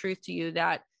preach the truth to you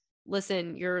that,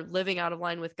 listen, you're living out of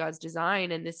line with God's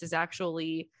design and this is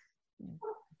actually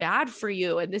bad for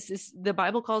you, and this is, the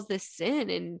Bible calls this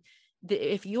sin, and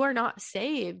if you are not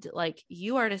saved, like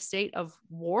you are in a state of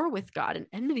war with God and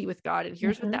enmity with God, and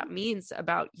here's what that means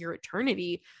about your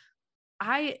eternity.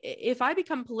 If I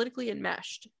become politically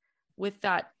enmeshed with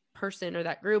that person or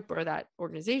that group or that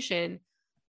organization,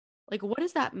 like what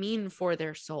does that mean for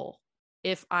their soul?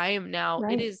 If I am now,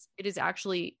 it is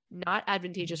actually not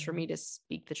advantageous for me to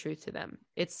speak the truth to them.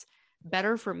 It's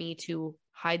better for me to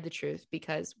hide the truth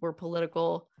because we're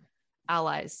political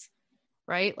allies,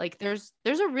 right? Like there's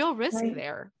a real risk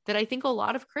there that I think a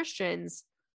lot of Christians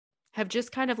have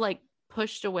just kind of like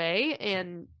pushed away.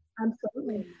 And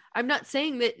absolutely, I'm not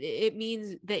saying that it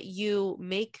means that you're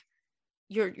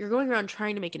going around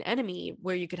trying to make an enemy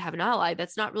where you could have an ally.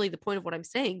 That's not really the point of what I'm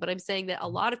saying, but I'm saying that a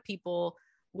lot of people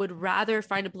would rather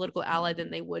find a political ally than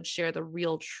they would share the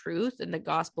real truth and the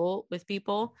gospel with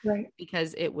people,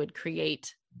 because it would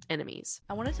create enemies.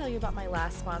 I want to tell you about my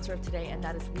last sponsor of today, and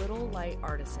that is Little Light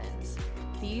Artisans.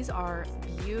 These are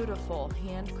beautiful,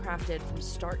 handcrafted from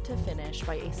start to finish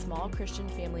by a small Christian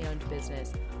family-owned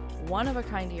business,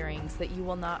 one-of-a-kind earrings that you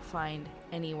will not find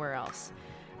anywhere else.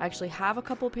 I actually have a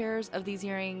couple pairs of these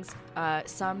earrings,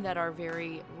 some that are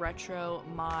very retro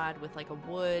mod with like a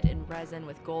wood and resin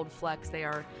with gold flecks. They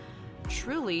are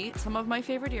truly some of my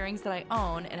favorite earrings that I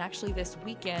own. And actually this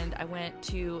weekend I went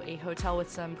to a hotel with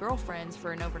some girlfriends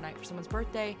for an overnight for someone's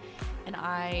birthday, and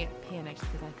I panicked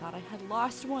because I thought I had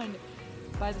lost one.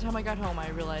 By the time I got home, I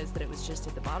realized that it was just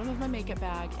at the bottom of my makeup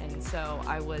bag, and so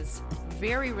I was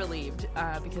very relieved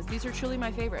because these are truly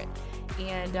my favorite.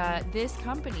 And this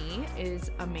company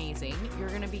is amazing. You're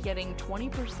going to be getting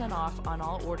 20% off on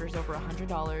all orders over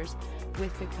 $100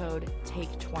 with the code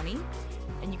TAKE20,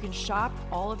 and you can shop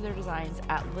all of their designs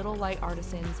at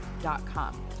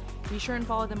littlelightartisans.com. Be sure and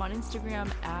follow them on Instagram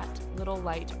at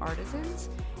littlelightartisans.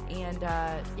 And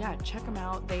check them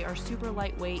out. They are super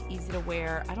lightweight, easy to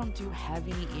wear. I don't do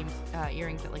heavy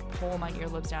earrings that like pull my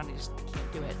earlobes down. I just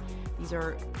can't do it. These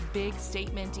are big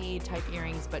statement-y type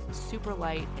earrings, but super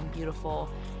light and beautiful.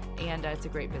 And it's a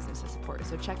great business to support.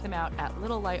 So check them out at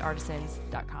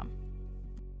littlelightartisans.com.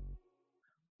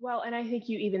 Well, and I think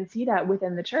you even see that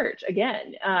within the church.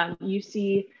 Again, you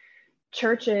see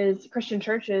churches, Christian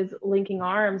churches, linking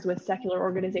arms with secular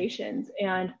organizations,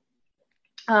 and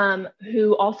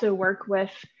who also work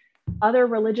with other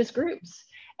religious groups.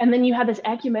 And then you have this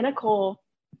ecumenical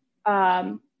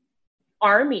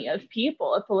army of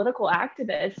people, of political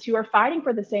activists who are fighting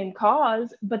for the same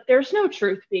cause, but there's no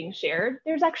truth being shared.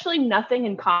 There's actually nothing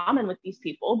in common with these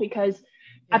people, because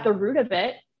at the root of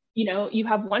it, you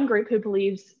have one group who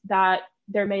believes that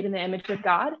they're made in the image of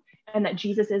God and that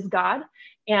Jesus is God,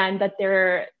 and that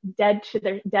they're dead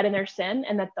in their sin,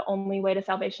 and that the only way to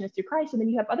salvation is through Christ. And then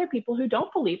you have other people who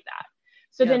don't believe that.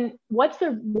 So then what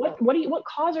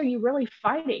cause are you really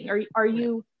fighting?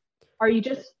 You're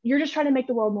just trying to make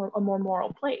the world a more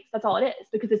moral place. That's all it is,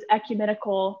 because it's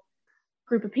ecumenical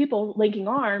group of people linking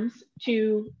arms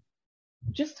to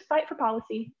just fight for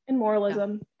policy and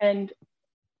moralism and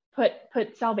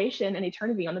put salvation and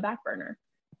eternity on the back burner.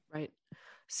 Right.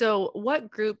 So what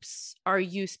groups are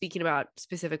you speaking about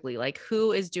specifically? Like,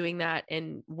 who is doing that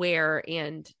and where,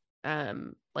 and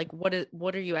like what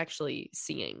are you actually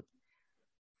seeing?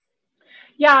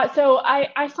 Yeah, so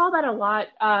I saw that a lot.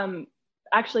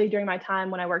 Actually, during my time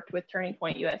when I worked with Turning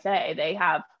Point USA, they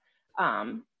have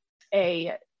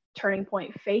a Turning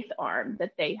Point faith arm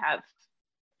that they have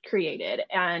created.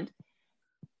 And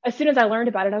as soon as I learned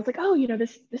about it, I was like, oh,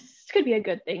 this could be a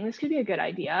good thing. This could be a good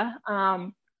idea.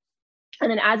 And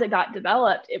then as it got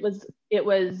developed, it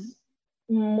was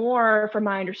more, from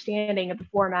my understanding of the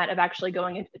format of actually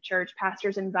going into the church,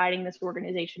 pastors inviting this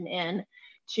organization in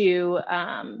to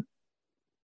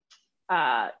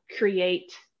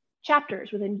create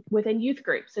chapters within youth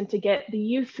groups, and to get the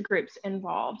youth groups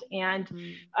involved, and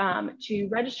to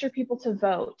register people to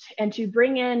vote, and to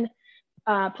bring in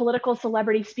political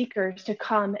celebrity speakers to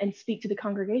come and speak to the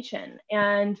congregation.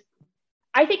 And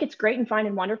I think it's great and fine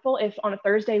and wonderful if on a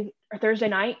Thursday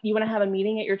night you want to have a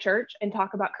meeting at your church and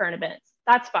talk about current events.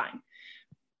 That's fine.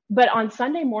 But on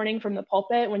Sunday morning from the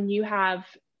pulpit, when you have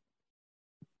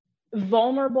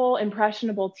vulnerable,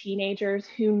 impressionable teenagers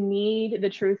who need the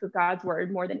truth of God's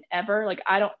word more than ever. Like,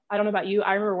 I don't know about you.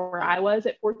 I remember where I was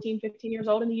at 14, 15 years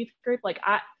old in the youth group. Like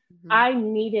I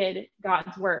needed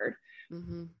God's word.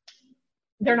 Mm-hmm.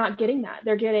 They're not getting that.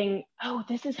 They're getting, oh,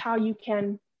 this is how you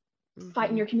can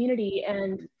fight in your community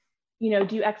and,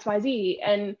 do X, Y, Z.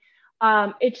 And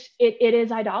it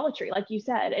is idolatry. Like you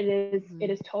said, it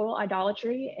is total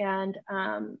idolatry. And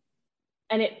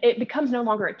it becomes no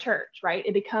longer a church, right?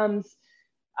 It becomes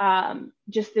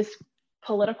just this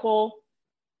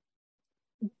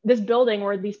building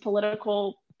where these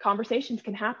political conversations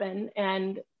can happen,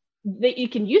 and that you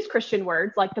can use Christian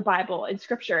words like the Bible and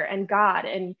Scripture and God,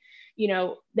 and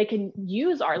they can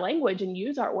use our language and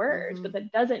use our words, but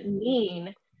that doesn't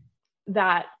mean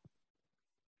that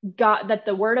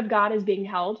the word of God is being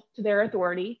held to their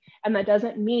authority, and that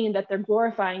doesn't mean that they're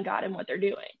glorifying God in what they're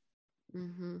doing.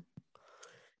 Mm-hmm.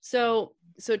 So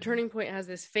Turning Point has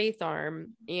this faith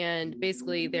arm, and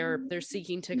basically they're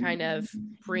seeking to kind of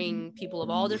bring people of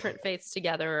all different faiths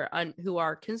together who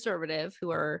are conservative,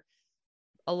 who are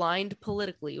aligned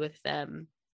politically with them.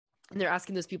 And they're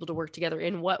asking those people to work together.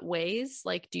 In what ways?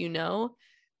 Like, do you know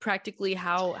practically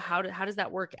how does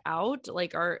that work out?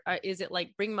 Like, is it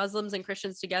like bring Muslims and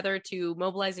Christians together to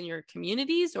mobilize in your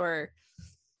communities, or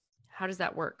how does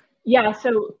that work? Yeah.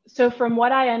 So from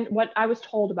what I was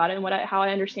told about it, and how I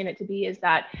understand it to be, is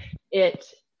that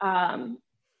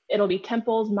it'll be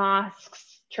temples,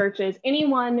 mosques, churches,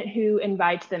 anyone who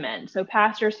invites them in. So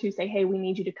pastors who say, hey, we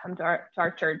need you to come to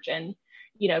our church and,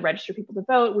 register people to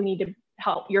vote. We need to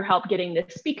your help getting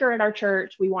this speaker at our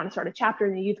church. We want to start a chapter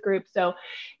in the youth group. So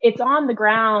it's on the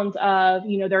grounds of,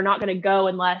 they're not going to go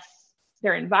unless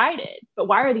they're invited. But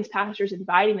why are these pastors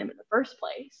inviting them in the first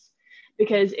place?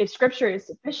 Because if Scripture is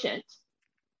sufficient,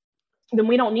 then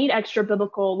we don't need extra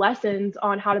biblical lessons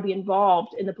on how to be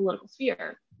involved in the political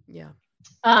sphere. Yeah.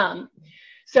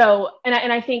 So, and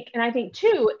I think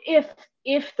too,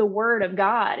 if the word of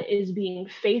God is being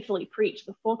faithfully preached,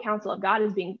 the full counsel of God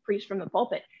is being preached from the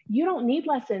pulpit, you don't need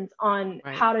lessons on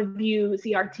how to view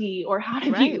CRT or how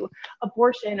to view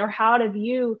abortion or how to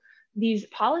view these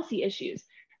policy issues.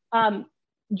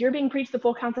 You're being preached the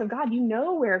full counsel of God. You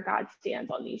know where God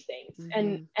stands on these things.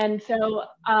 Mm-hmm. And so,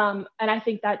 and I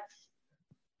think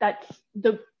that's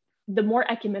the more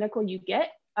ecumenical you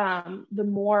get, the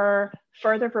more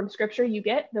further from Scripture you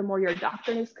get, the more your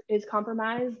doctrine is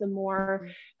compromised, the more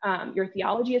your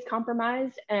theology is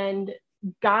compromised, and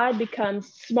God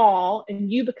becomes small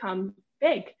and you become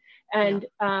big and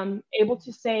able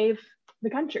to save the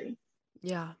country.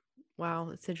 Yeah. Wow.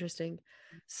 That's interesting.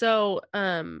 So,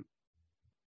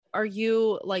 are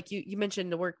you, like you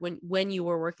mentioned the work when you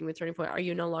were working with Turning Point, are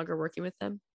you no longer working with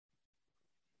them?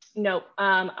 Nope.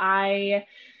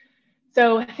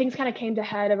 So things kind of came to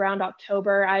head around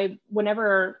October.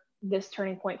 Whenever this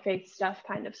Turning Point Faith stuff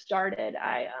kind of started,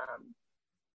 I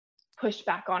pushed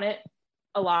back on it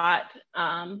a lot.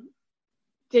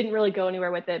 Didn't really go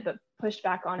anywhere with it, but pushed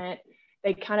back on it.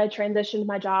 They kind of transitioned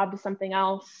my job to something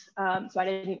else. So I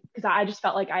didn't, because I just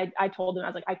felt like I told them, I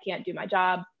was like, I can't do my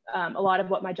job. A lot of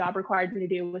what my job required me to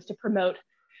do was to promote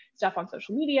stuff on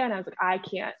social media. And I was like, I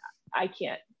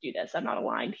can't do this. I'm not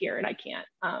aligned here and I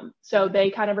can't. So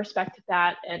they kind of respected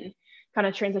that and kind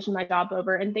of transitioned my job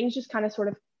over, and things just kind of sort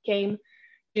of came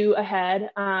to a head.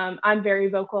 I'm very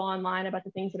vocal online about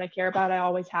the things that I care about. I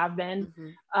always have been.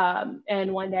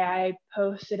 And one day I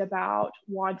posted about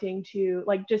wanting to,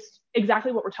 like, just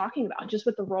exactly what we're talking about, just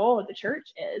what the role of the church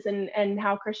is, and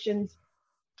how Christians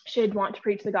should want to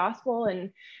preach the gospel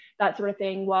and that sort of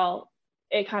thing. Well,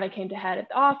 it kind of came to head at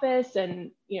the office,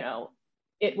 and, you know,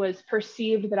 it was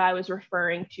perceived that I was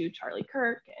referring to Charlie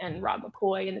Kirk and Rob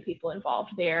McCoy and the people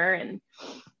involved there. And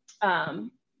I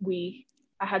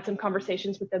had some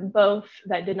conversations with them both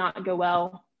that did not go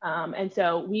well. And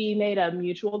so we made a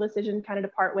mutual decision kind of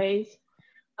to part ways.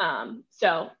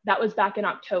 So that was back in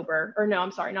October, or no,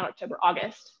 I'm sorry, not October,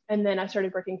 August. And then I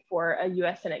started working for a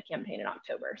US Senate campaign in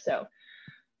October. So,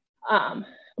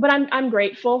 but I'm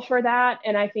grateful for that.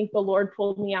 And I think the Lord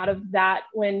pulled me out of that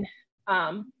when,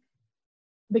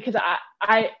 because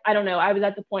I don't know, I was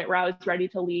at the point where I was ready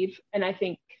to leave. And I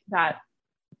think that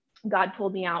God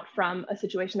pulled me out from a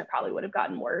situation that probably would have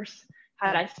gotten worse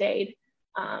had I stayed.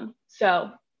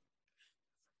 So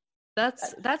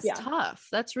that's tough.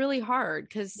 That's really hard.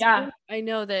 Cause I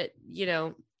know that, you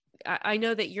know, I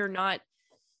know that you're not,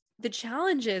 the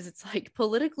challenge is it's like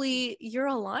politically you're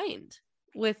aligned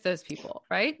with those people,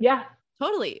 right? Yeah.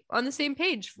 Totally on the same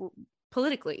page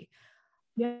politically.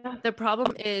 Yeah. The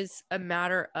problem is a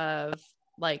matter of,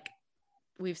 like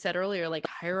we've said earlier, like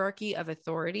hierarchy of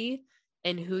authority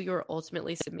and who you're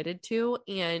ultimately submitted to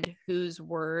and whose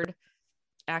word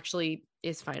actually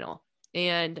is final.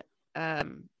 And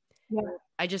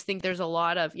I just think there's a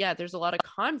lot of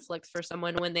conflicts for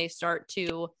someone when they start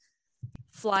to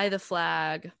fly the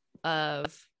flag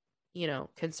of, you know,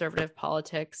 conservative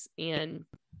politics. And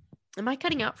am I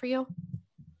cutting out for you?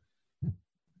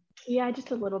 Yeah, just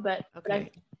a little bit.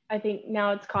 Okay. I think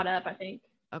now it's caught up, I think.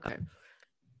 Okay.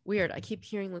 Weird. I keep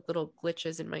hearing like little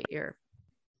glitches in my ear.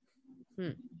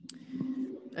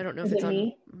 I don't know if it's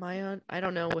on my end. I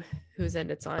don't know whose end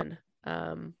it's on.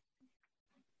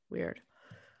 Weird.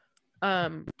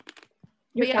 You're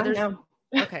fine now.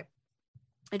 Okay.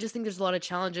 I just think there's a lot of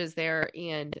challenges there,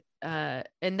 and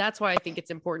that's why I think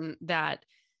it's important that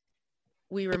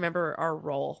we remember our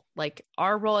role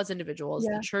as individuals,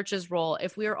 the church's role.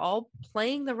 If we are all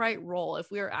playing the right role,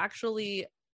 if we are actually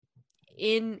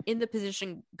in the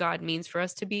position God means for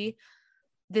us to be,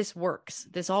 this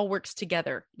all works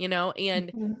together, you know?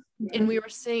 And we were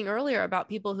saying earlier about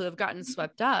people who have gotten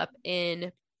swept up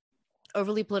in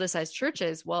overly politicized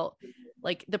churches. Well,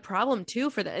 like the problem too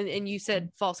for the, and you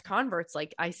said false converts,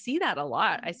 like I see that a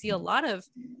lot. I see a lot of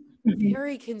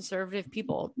very conservative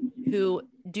people who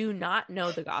do not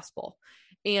know the gospel,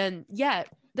 and yet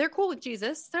they're cool with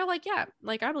Jesus. They're like, yeah,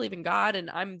 like I believe in God and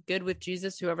I'm good with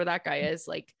Jesus, whoever that guy is.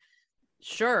 Like,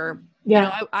 sure. You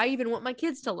know, I even want my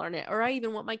kids to learn it, or I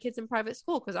even want my kids in private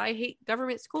school because I hate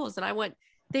government schools. And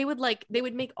they would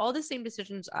make all the same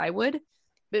decisions I would,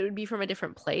 but it would be from a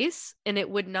different place. And it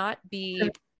would not be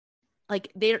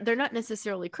like, they're not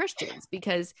necessarily Christians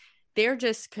because they're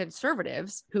just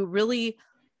conservatives who really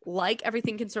like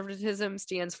everything conservatism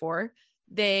stands for.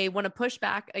 They want to push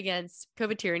back against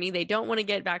COVID tyranny. They don't want to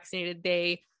get vaccinated.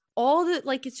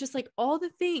 It's just like all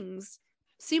the things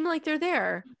seem like they're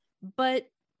there, but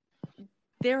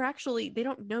they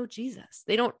don't know Jesus.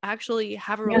 They don't actually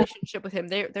have a relationship with him.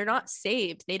 They're not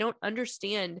saved. They don't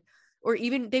understand, or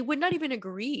even they would not even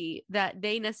agree that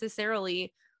they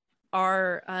necessarily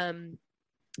are,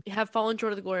 have fallen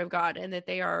short of the glory of God and that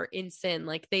they are in sin.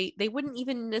 Like they wouldn't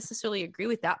even necessarily agree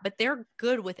with that, but they're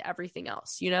good with everything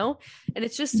else, you know? And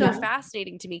it's just so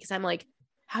fascinating to me because I'm like,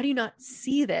 how do you not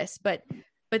see this? But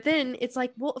then it's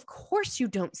like, well, of course you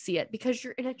don't see it because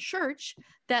you're in a church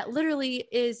that literally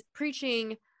is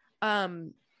preaching,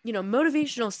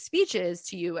 motivational speeches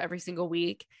to you every single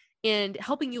week and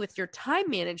helping you with your time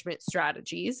management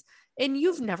strategies. And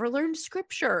you've never learned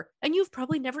scripture and you've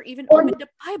probably never even opened a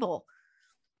Bible.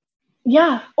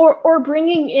 Yeah. Or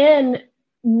bringing in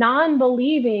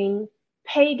non-believing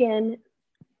pagan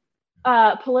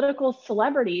political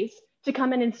celebrities to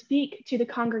come in and speak to the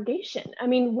congregation. I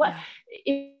mean, what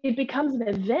it becomes an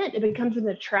event, it becomes an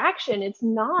attraction. It's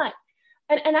not,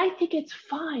 and I think it's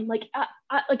fine. Like,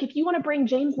 like if you want to bring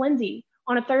James Lindsay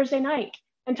on a Thursday night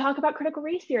and talk about critical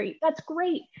race theory, that's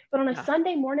great. But on a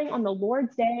Sunday morning on the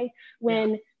Lord's Day,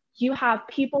 when you have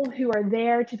people who are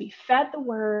there to be fed the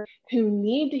word, who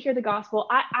need to hear the gospel.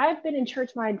 I've been in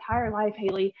church my entire life,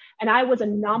 Haley, and I was a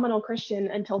nominal Christian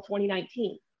until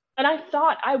 2019. And I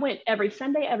thought I went every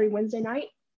Sunday, every Wednesday night.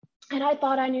 And I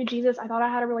thought I knew Jesus. I thought I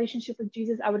had a relationship with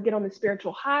Jesus. I would get on the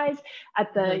spiritual highs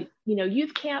at the,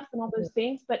 youth camps and all those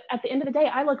things. But at the end of the day,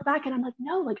 I look back and I'm like,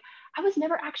 no, like I was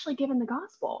never actually given the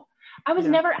gospel. I was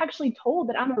never actually told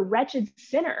that I'm a wretched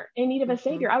sinner in need of a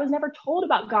savior. I was never told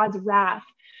about God's wrath.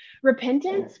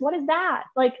 Repentance, what is that?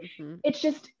 Like, it's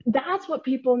just, that's what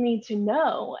people need to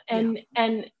know. And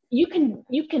you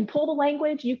can pull the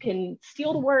language, you can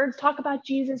steal the words, talk about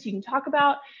Jesus, you can talk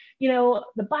about,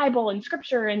 the Bible and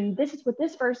scripture, and this is what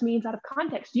this verse means out of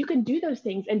context. You can do those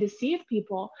things and deceive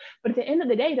people. But at the end of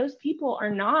the day, those people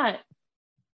are not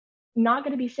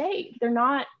going to be saved. They're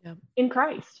not in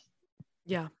Christ.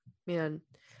 Yeah, man.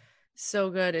 So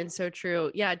good and so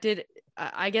true. Yeah.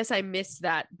 I guess I missed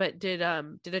that, but did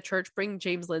a church bring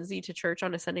James Lindsay to church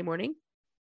on a Sunday morning?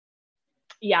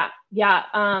 Yeah.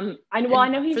 I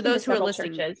know he's, for those who are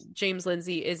listening, churches. James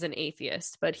Lindsay is an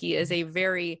atheist, but he is a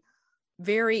very,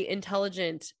 very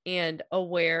intelligent and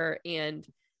aware, and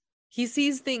he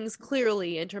sees things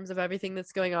clearly in terms of everything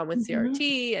that's going on with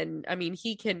CRT. And I mean,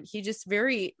 he just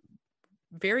very,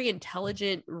 very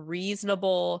intelligent,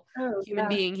 reasonable human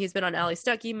being. He's been on Ali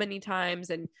Stuckey many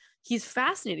times, and he's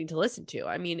fascinating to listen to.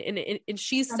 I mean, and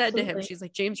she said to him, she's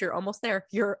like, James, you're almost there.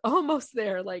 You're almost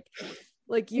there. Like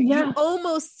you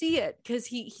almost see it. Cause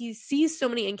he sees so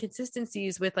many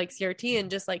inconsistencies with like CRT,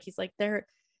 and just like, he's like, they're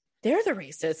the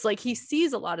racists. Like he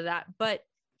sees a lot of that, but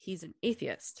he's an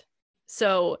atheist.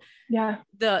 So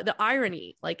the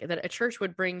irony, like that a church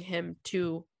would bring an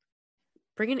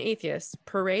atheist,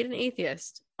 parade an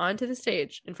atheist onto the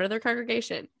stage in front of their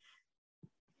congregation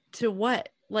to what?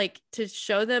 Like to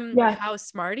show them how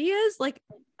smart he is? Like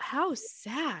how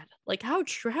sad, like how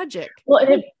tragic. Well,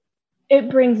 it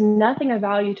brings nothing of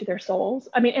value to their souls.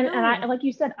 I mean, and I, like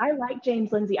you said, I like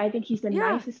James Lindsay. I think he's the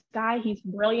nicest guy. He's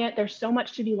brilliant. There's so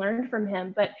much to be learned from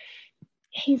him, but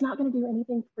he's not going to do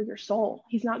anything for your soul.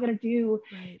 He's not going to do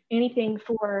anything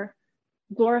for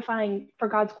glorifying for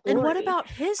God's glory. And what about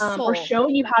his soul? Or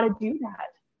showing you how to do that.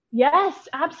 Yes,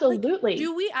 absolutely. Like,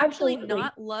 do we actually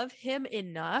not love him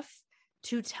enough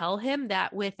to tell him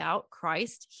that without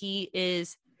Christ, he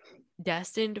is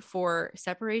destined for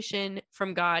separation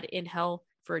from God in hell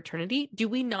for eternity? Do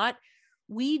we not?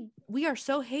 We are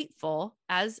so hateful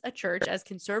as a church, as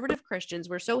conservative Christians.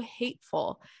 We're so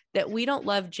hateful that we don't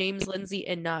love James Lindsay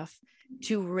enough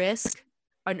to risk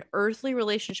an earthly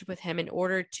relationship with him in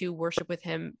order to worship with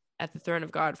him at the throne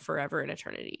of God forever in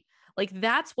eternity. Like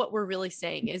that's what we're really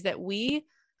saying, is that we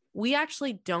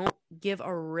actually don't give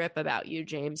a rip about you,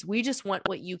 James. We just want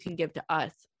what you can give to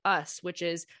us, which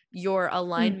is your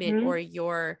alignment or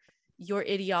your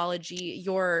ideology,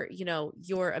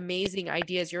 your amazing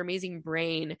ideas, your amazing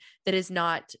brain that is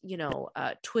not,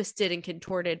 twisted and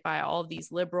contorted by all of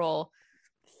these liberal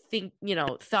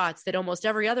thoughts that almost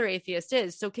every other atheist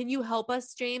is. So can you help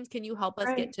us, James? Can you help us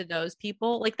get to those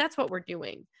people? Like that's what we're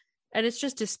doing. And it's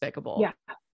just despicable. Yeah.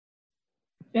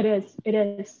 It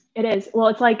is. Well,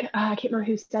 it's like, I can't remember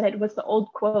who said it. What's the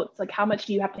old quote? It's like, how much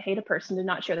do you have to hate a person to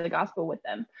not share the gospel with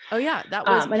them? Oh yeah. That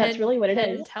was and that's really what it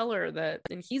is. Teller,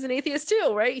 and he's an atheist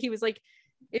too, right? He was like,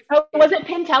 was it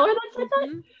Penn Teller that said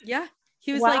that? Yeah.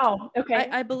 He was okay.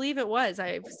 I believe it was.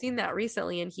 I've seen that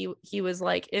recently. And he was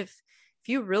like, if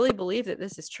you really believe that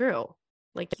this is true,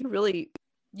 like you really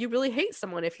hate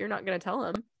someone if you're not going to tell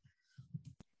them.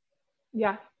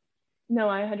 Yeah. No,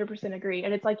 I 100% agree.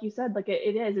 And it's like you said, like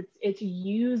it's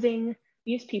using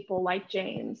these people like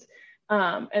James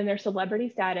and their celebrity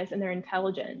status and their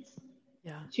intelligence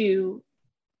to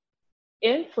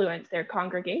influence their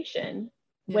congregation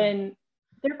when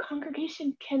their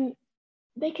congregation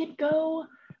they could go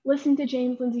listen to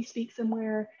James Lindsay speak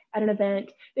somewhere at an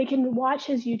event. They can watch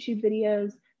his YouTube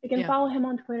videos. They can follow him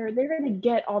on Twitter. They're going to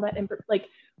get all that. Like,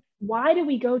 why do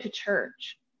we go to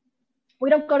church? We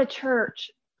don't go to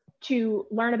church to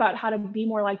learn about how to be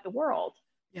more like the world,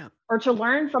 or to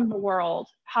learn from the world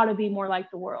how to be more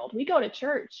like the world. We go to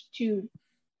church to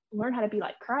learn how to be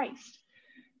like Christ.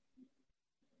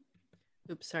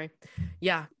 Oops, sorry.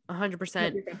 Yeah,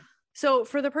 100%. So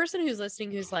for the person who's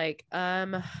listening, who's like,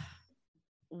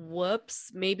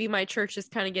 whoops, maybe my church is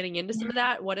kind of getting into some of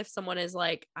that. What if someone is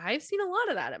like, I've seen a lot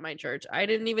of that at my church. I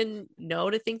didn't even know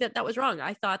to think that that was wrong.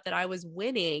 I thought that I was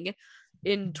winning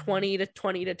in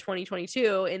 2020 to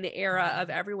 2022 in the era of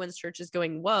everyone's churches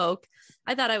going woke.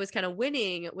 I thought I was kind of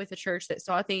winning with a church that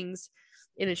saw things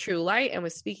in a true light and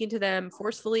was speaking to them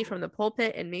forcefully from the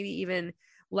pulpit, and maybe even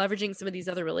leveraging some of these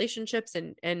other relationships,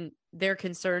 and they're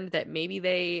concerned that maybe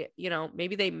they,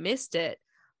 maybe they missed it.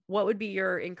 What would be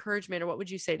your encouragement, or what would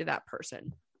you say to that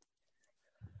person?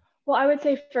 Well, I would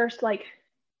say first,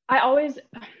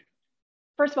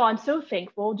 first of all, I'm so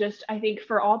thankful I think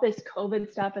for all this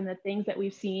COVID stuff and the things that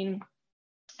we've seen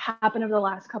happen over the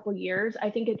last couple of years. I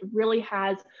think it really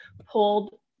has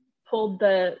pulled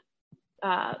the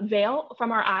veil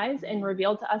from our eyes and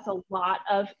revealed to us a lot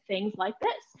of things like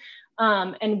this,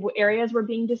 and areas we're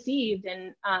being deceived.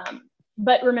 And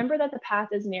but remember that the path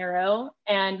is narrow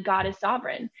and God is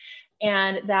sovereign,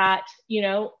 and that,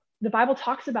 the Bible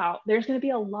talks about there's going to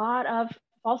be a lot of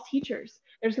false teachers.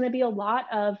 There's going to be a lot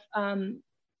of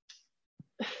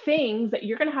things that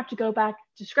you're going to have to go back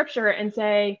to scripture and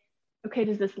say, okay,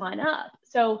 does this line up?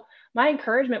 So my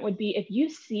encouragement would be, if you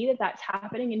see that that's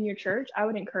happening in your church, I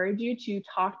would encourage you to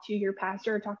talk to your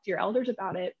pastor or talk to your elders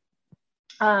about it.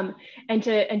 And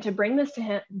to bring this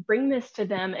to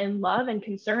them in love and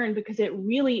concern, because it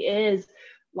really is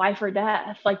life or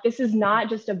death. Like, this is not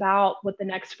just about what the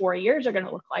next 4 years are going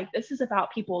to look like. This is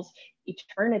about people's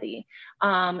eternity.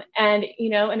 And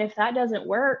if that doesn't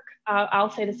work, I'll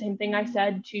say the same thing I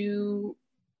said to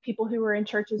people who were in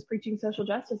churches preaching social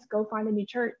justice: go find a new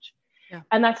church. Yeah.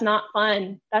 And that's not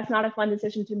fun. That's not a fun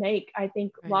decision to make. I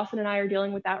think right. Lawson and I are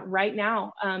dealing with that right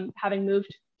now. Having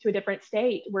moved to a different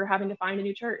state, we're having to find a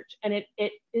new church, and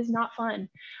it is not fun.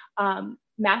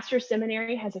 Master's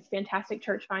Seminary has a fantastic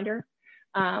church finder.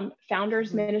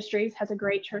 Founders Ministries has a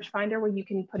great church finder where you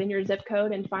can put in your zip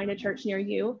code and find a church near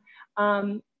you,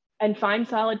 and find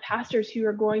solid pastors who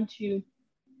are going to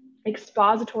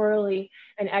expositorily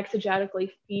and exegetically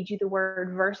feed you the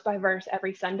word verse by verse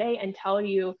every Sunday and tell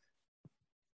you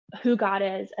who God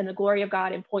is and the glory of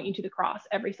God and point you to the cross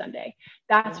every Sunday.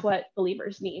 That's what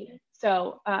believers need.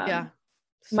 So,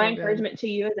 my encouragement to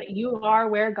you is that you are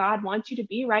where God wants you to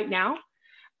be right now.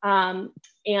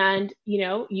 And,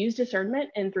 use discernment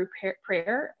and through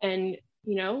prayer. And,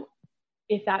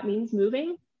 if that means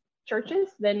moving churches,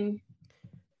 then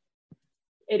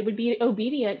it would be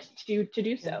obedient to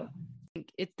do so.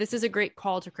 This is a great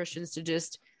call to Christians to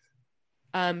just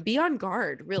be on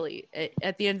guard, really.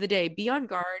 At the end of the day, be on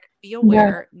guard, be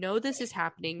aware, know this is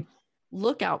happening,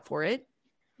 look out for it,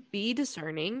 be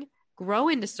discerning, grow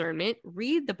in discernment,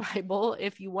 read the Bible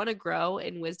if you want to grow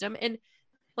in wisdom. And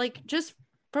just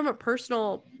from a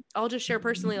personal, I'll just share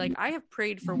personally, I have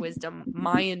prayed for wisdom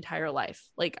my entire life.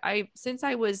 Since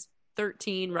I was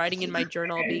 13, writing in my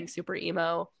journal, being super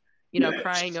emo,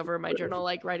 crying over my journal,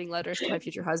 writing letters to my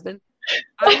future husband.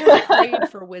 I have prayed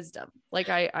for wisdom.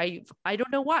 I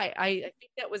don't know why. I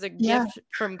think that was a gift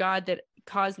from God that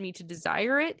caused me to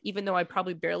desire it, even though I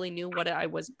probably barely knew what I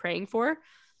was praying for.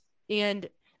 And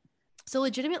so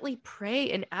legitimately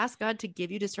pray and ask God to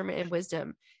give you discernment and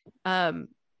wisdom.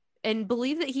 And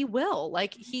believe that he will.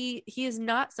 He is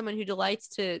not someone who delights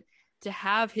to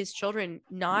have his children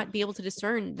not be able to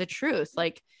discern the truth.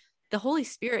 The Holy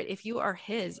Spirit, if you are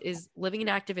his, is living and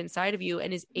active inside of you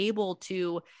and is able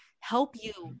to help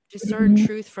you discern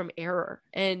truth from error.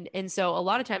 And so a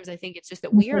lot of times I think it's just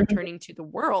that we are turning to the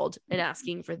world and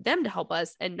asking for them to help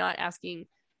us and not asking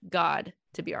God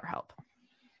to be our help.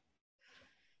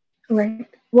 Right.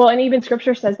 Well, and even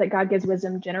scripture says that God gives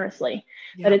wisdom generously,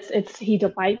 that it's he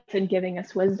delights in giving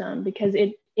us wisdom because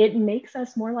it makes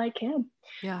us more like him.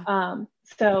 Yeah.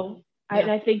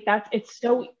 I think it's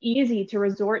so easy to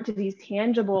resort to these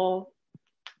tangible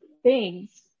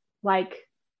things like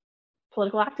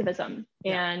political activism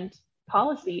and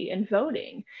policy and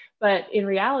voting. But in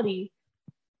reality,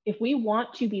 if we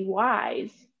want to be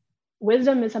wise,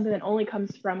 wisdom is something that only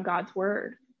comes from God's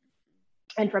word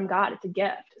and from God. It's a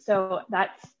gift. So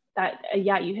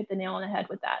you hit the nail on the head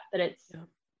with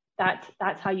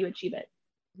that's how you achieve it.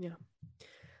 Yeah.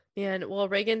 And well,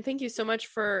 Reagan, thank you so much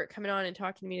for coming on and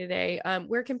talking to me today.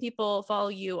 Where can people follow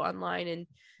you online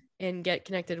and get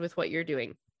connected with what you're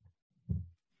doing?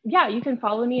 Yeah, you can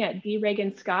follow me at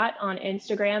Reagan Scott on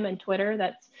Instagram and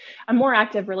Twitter. I'm more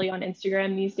active really on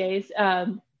Instagram these days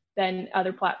than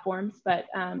other platforms, but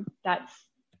that's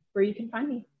where you can find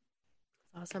me.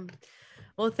 Awesome.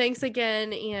 Well, thanks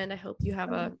again. And I hope you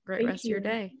have a great rest of your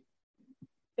day.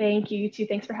 Thank you. You too.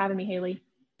 Thanks for having me, Haley.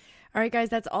 All right, guys,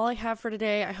 that's all I have for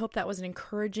today. I hope that was an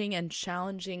encouraging and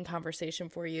challenging conversation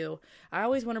for you. I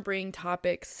always want to bring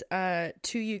topics to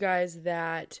you guys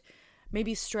that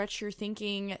maybe stretch your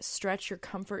thinking, stretch your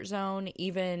comfort zone,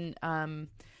 even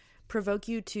provoke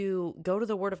you to go to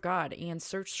the Word of God and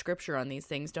search Scripture on these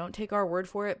things. Don't take our word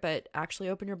for it, but actually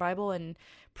open your Bible and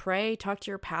pray, talk to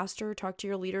your pastor, talk to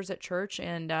your leaders at church,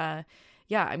 and I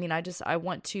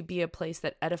want to be a place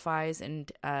that edifies and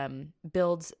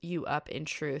builds you up in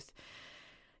truth.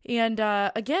 And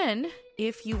again,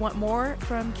 if you want more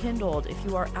from Kindled, if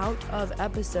you are out of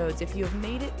episodes, if you have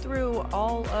made it through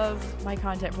all of my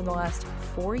content from the last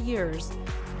 4 years,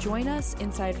 join us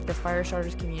inside the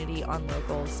Firestarters community on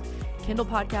Locals,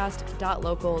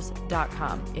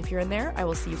 kindlepodcast.locals.com. If you're in there, I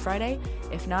will see you Friday.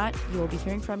 If not, you will be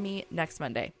hearing from me next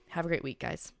Monday. Have a great week,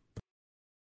 guys.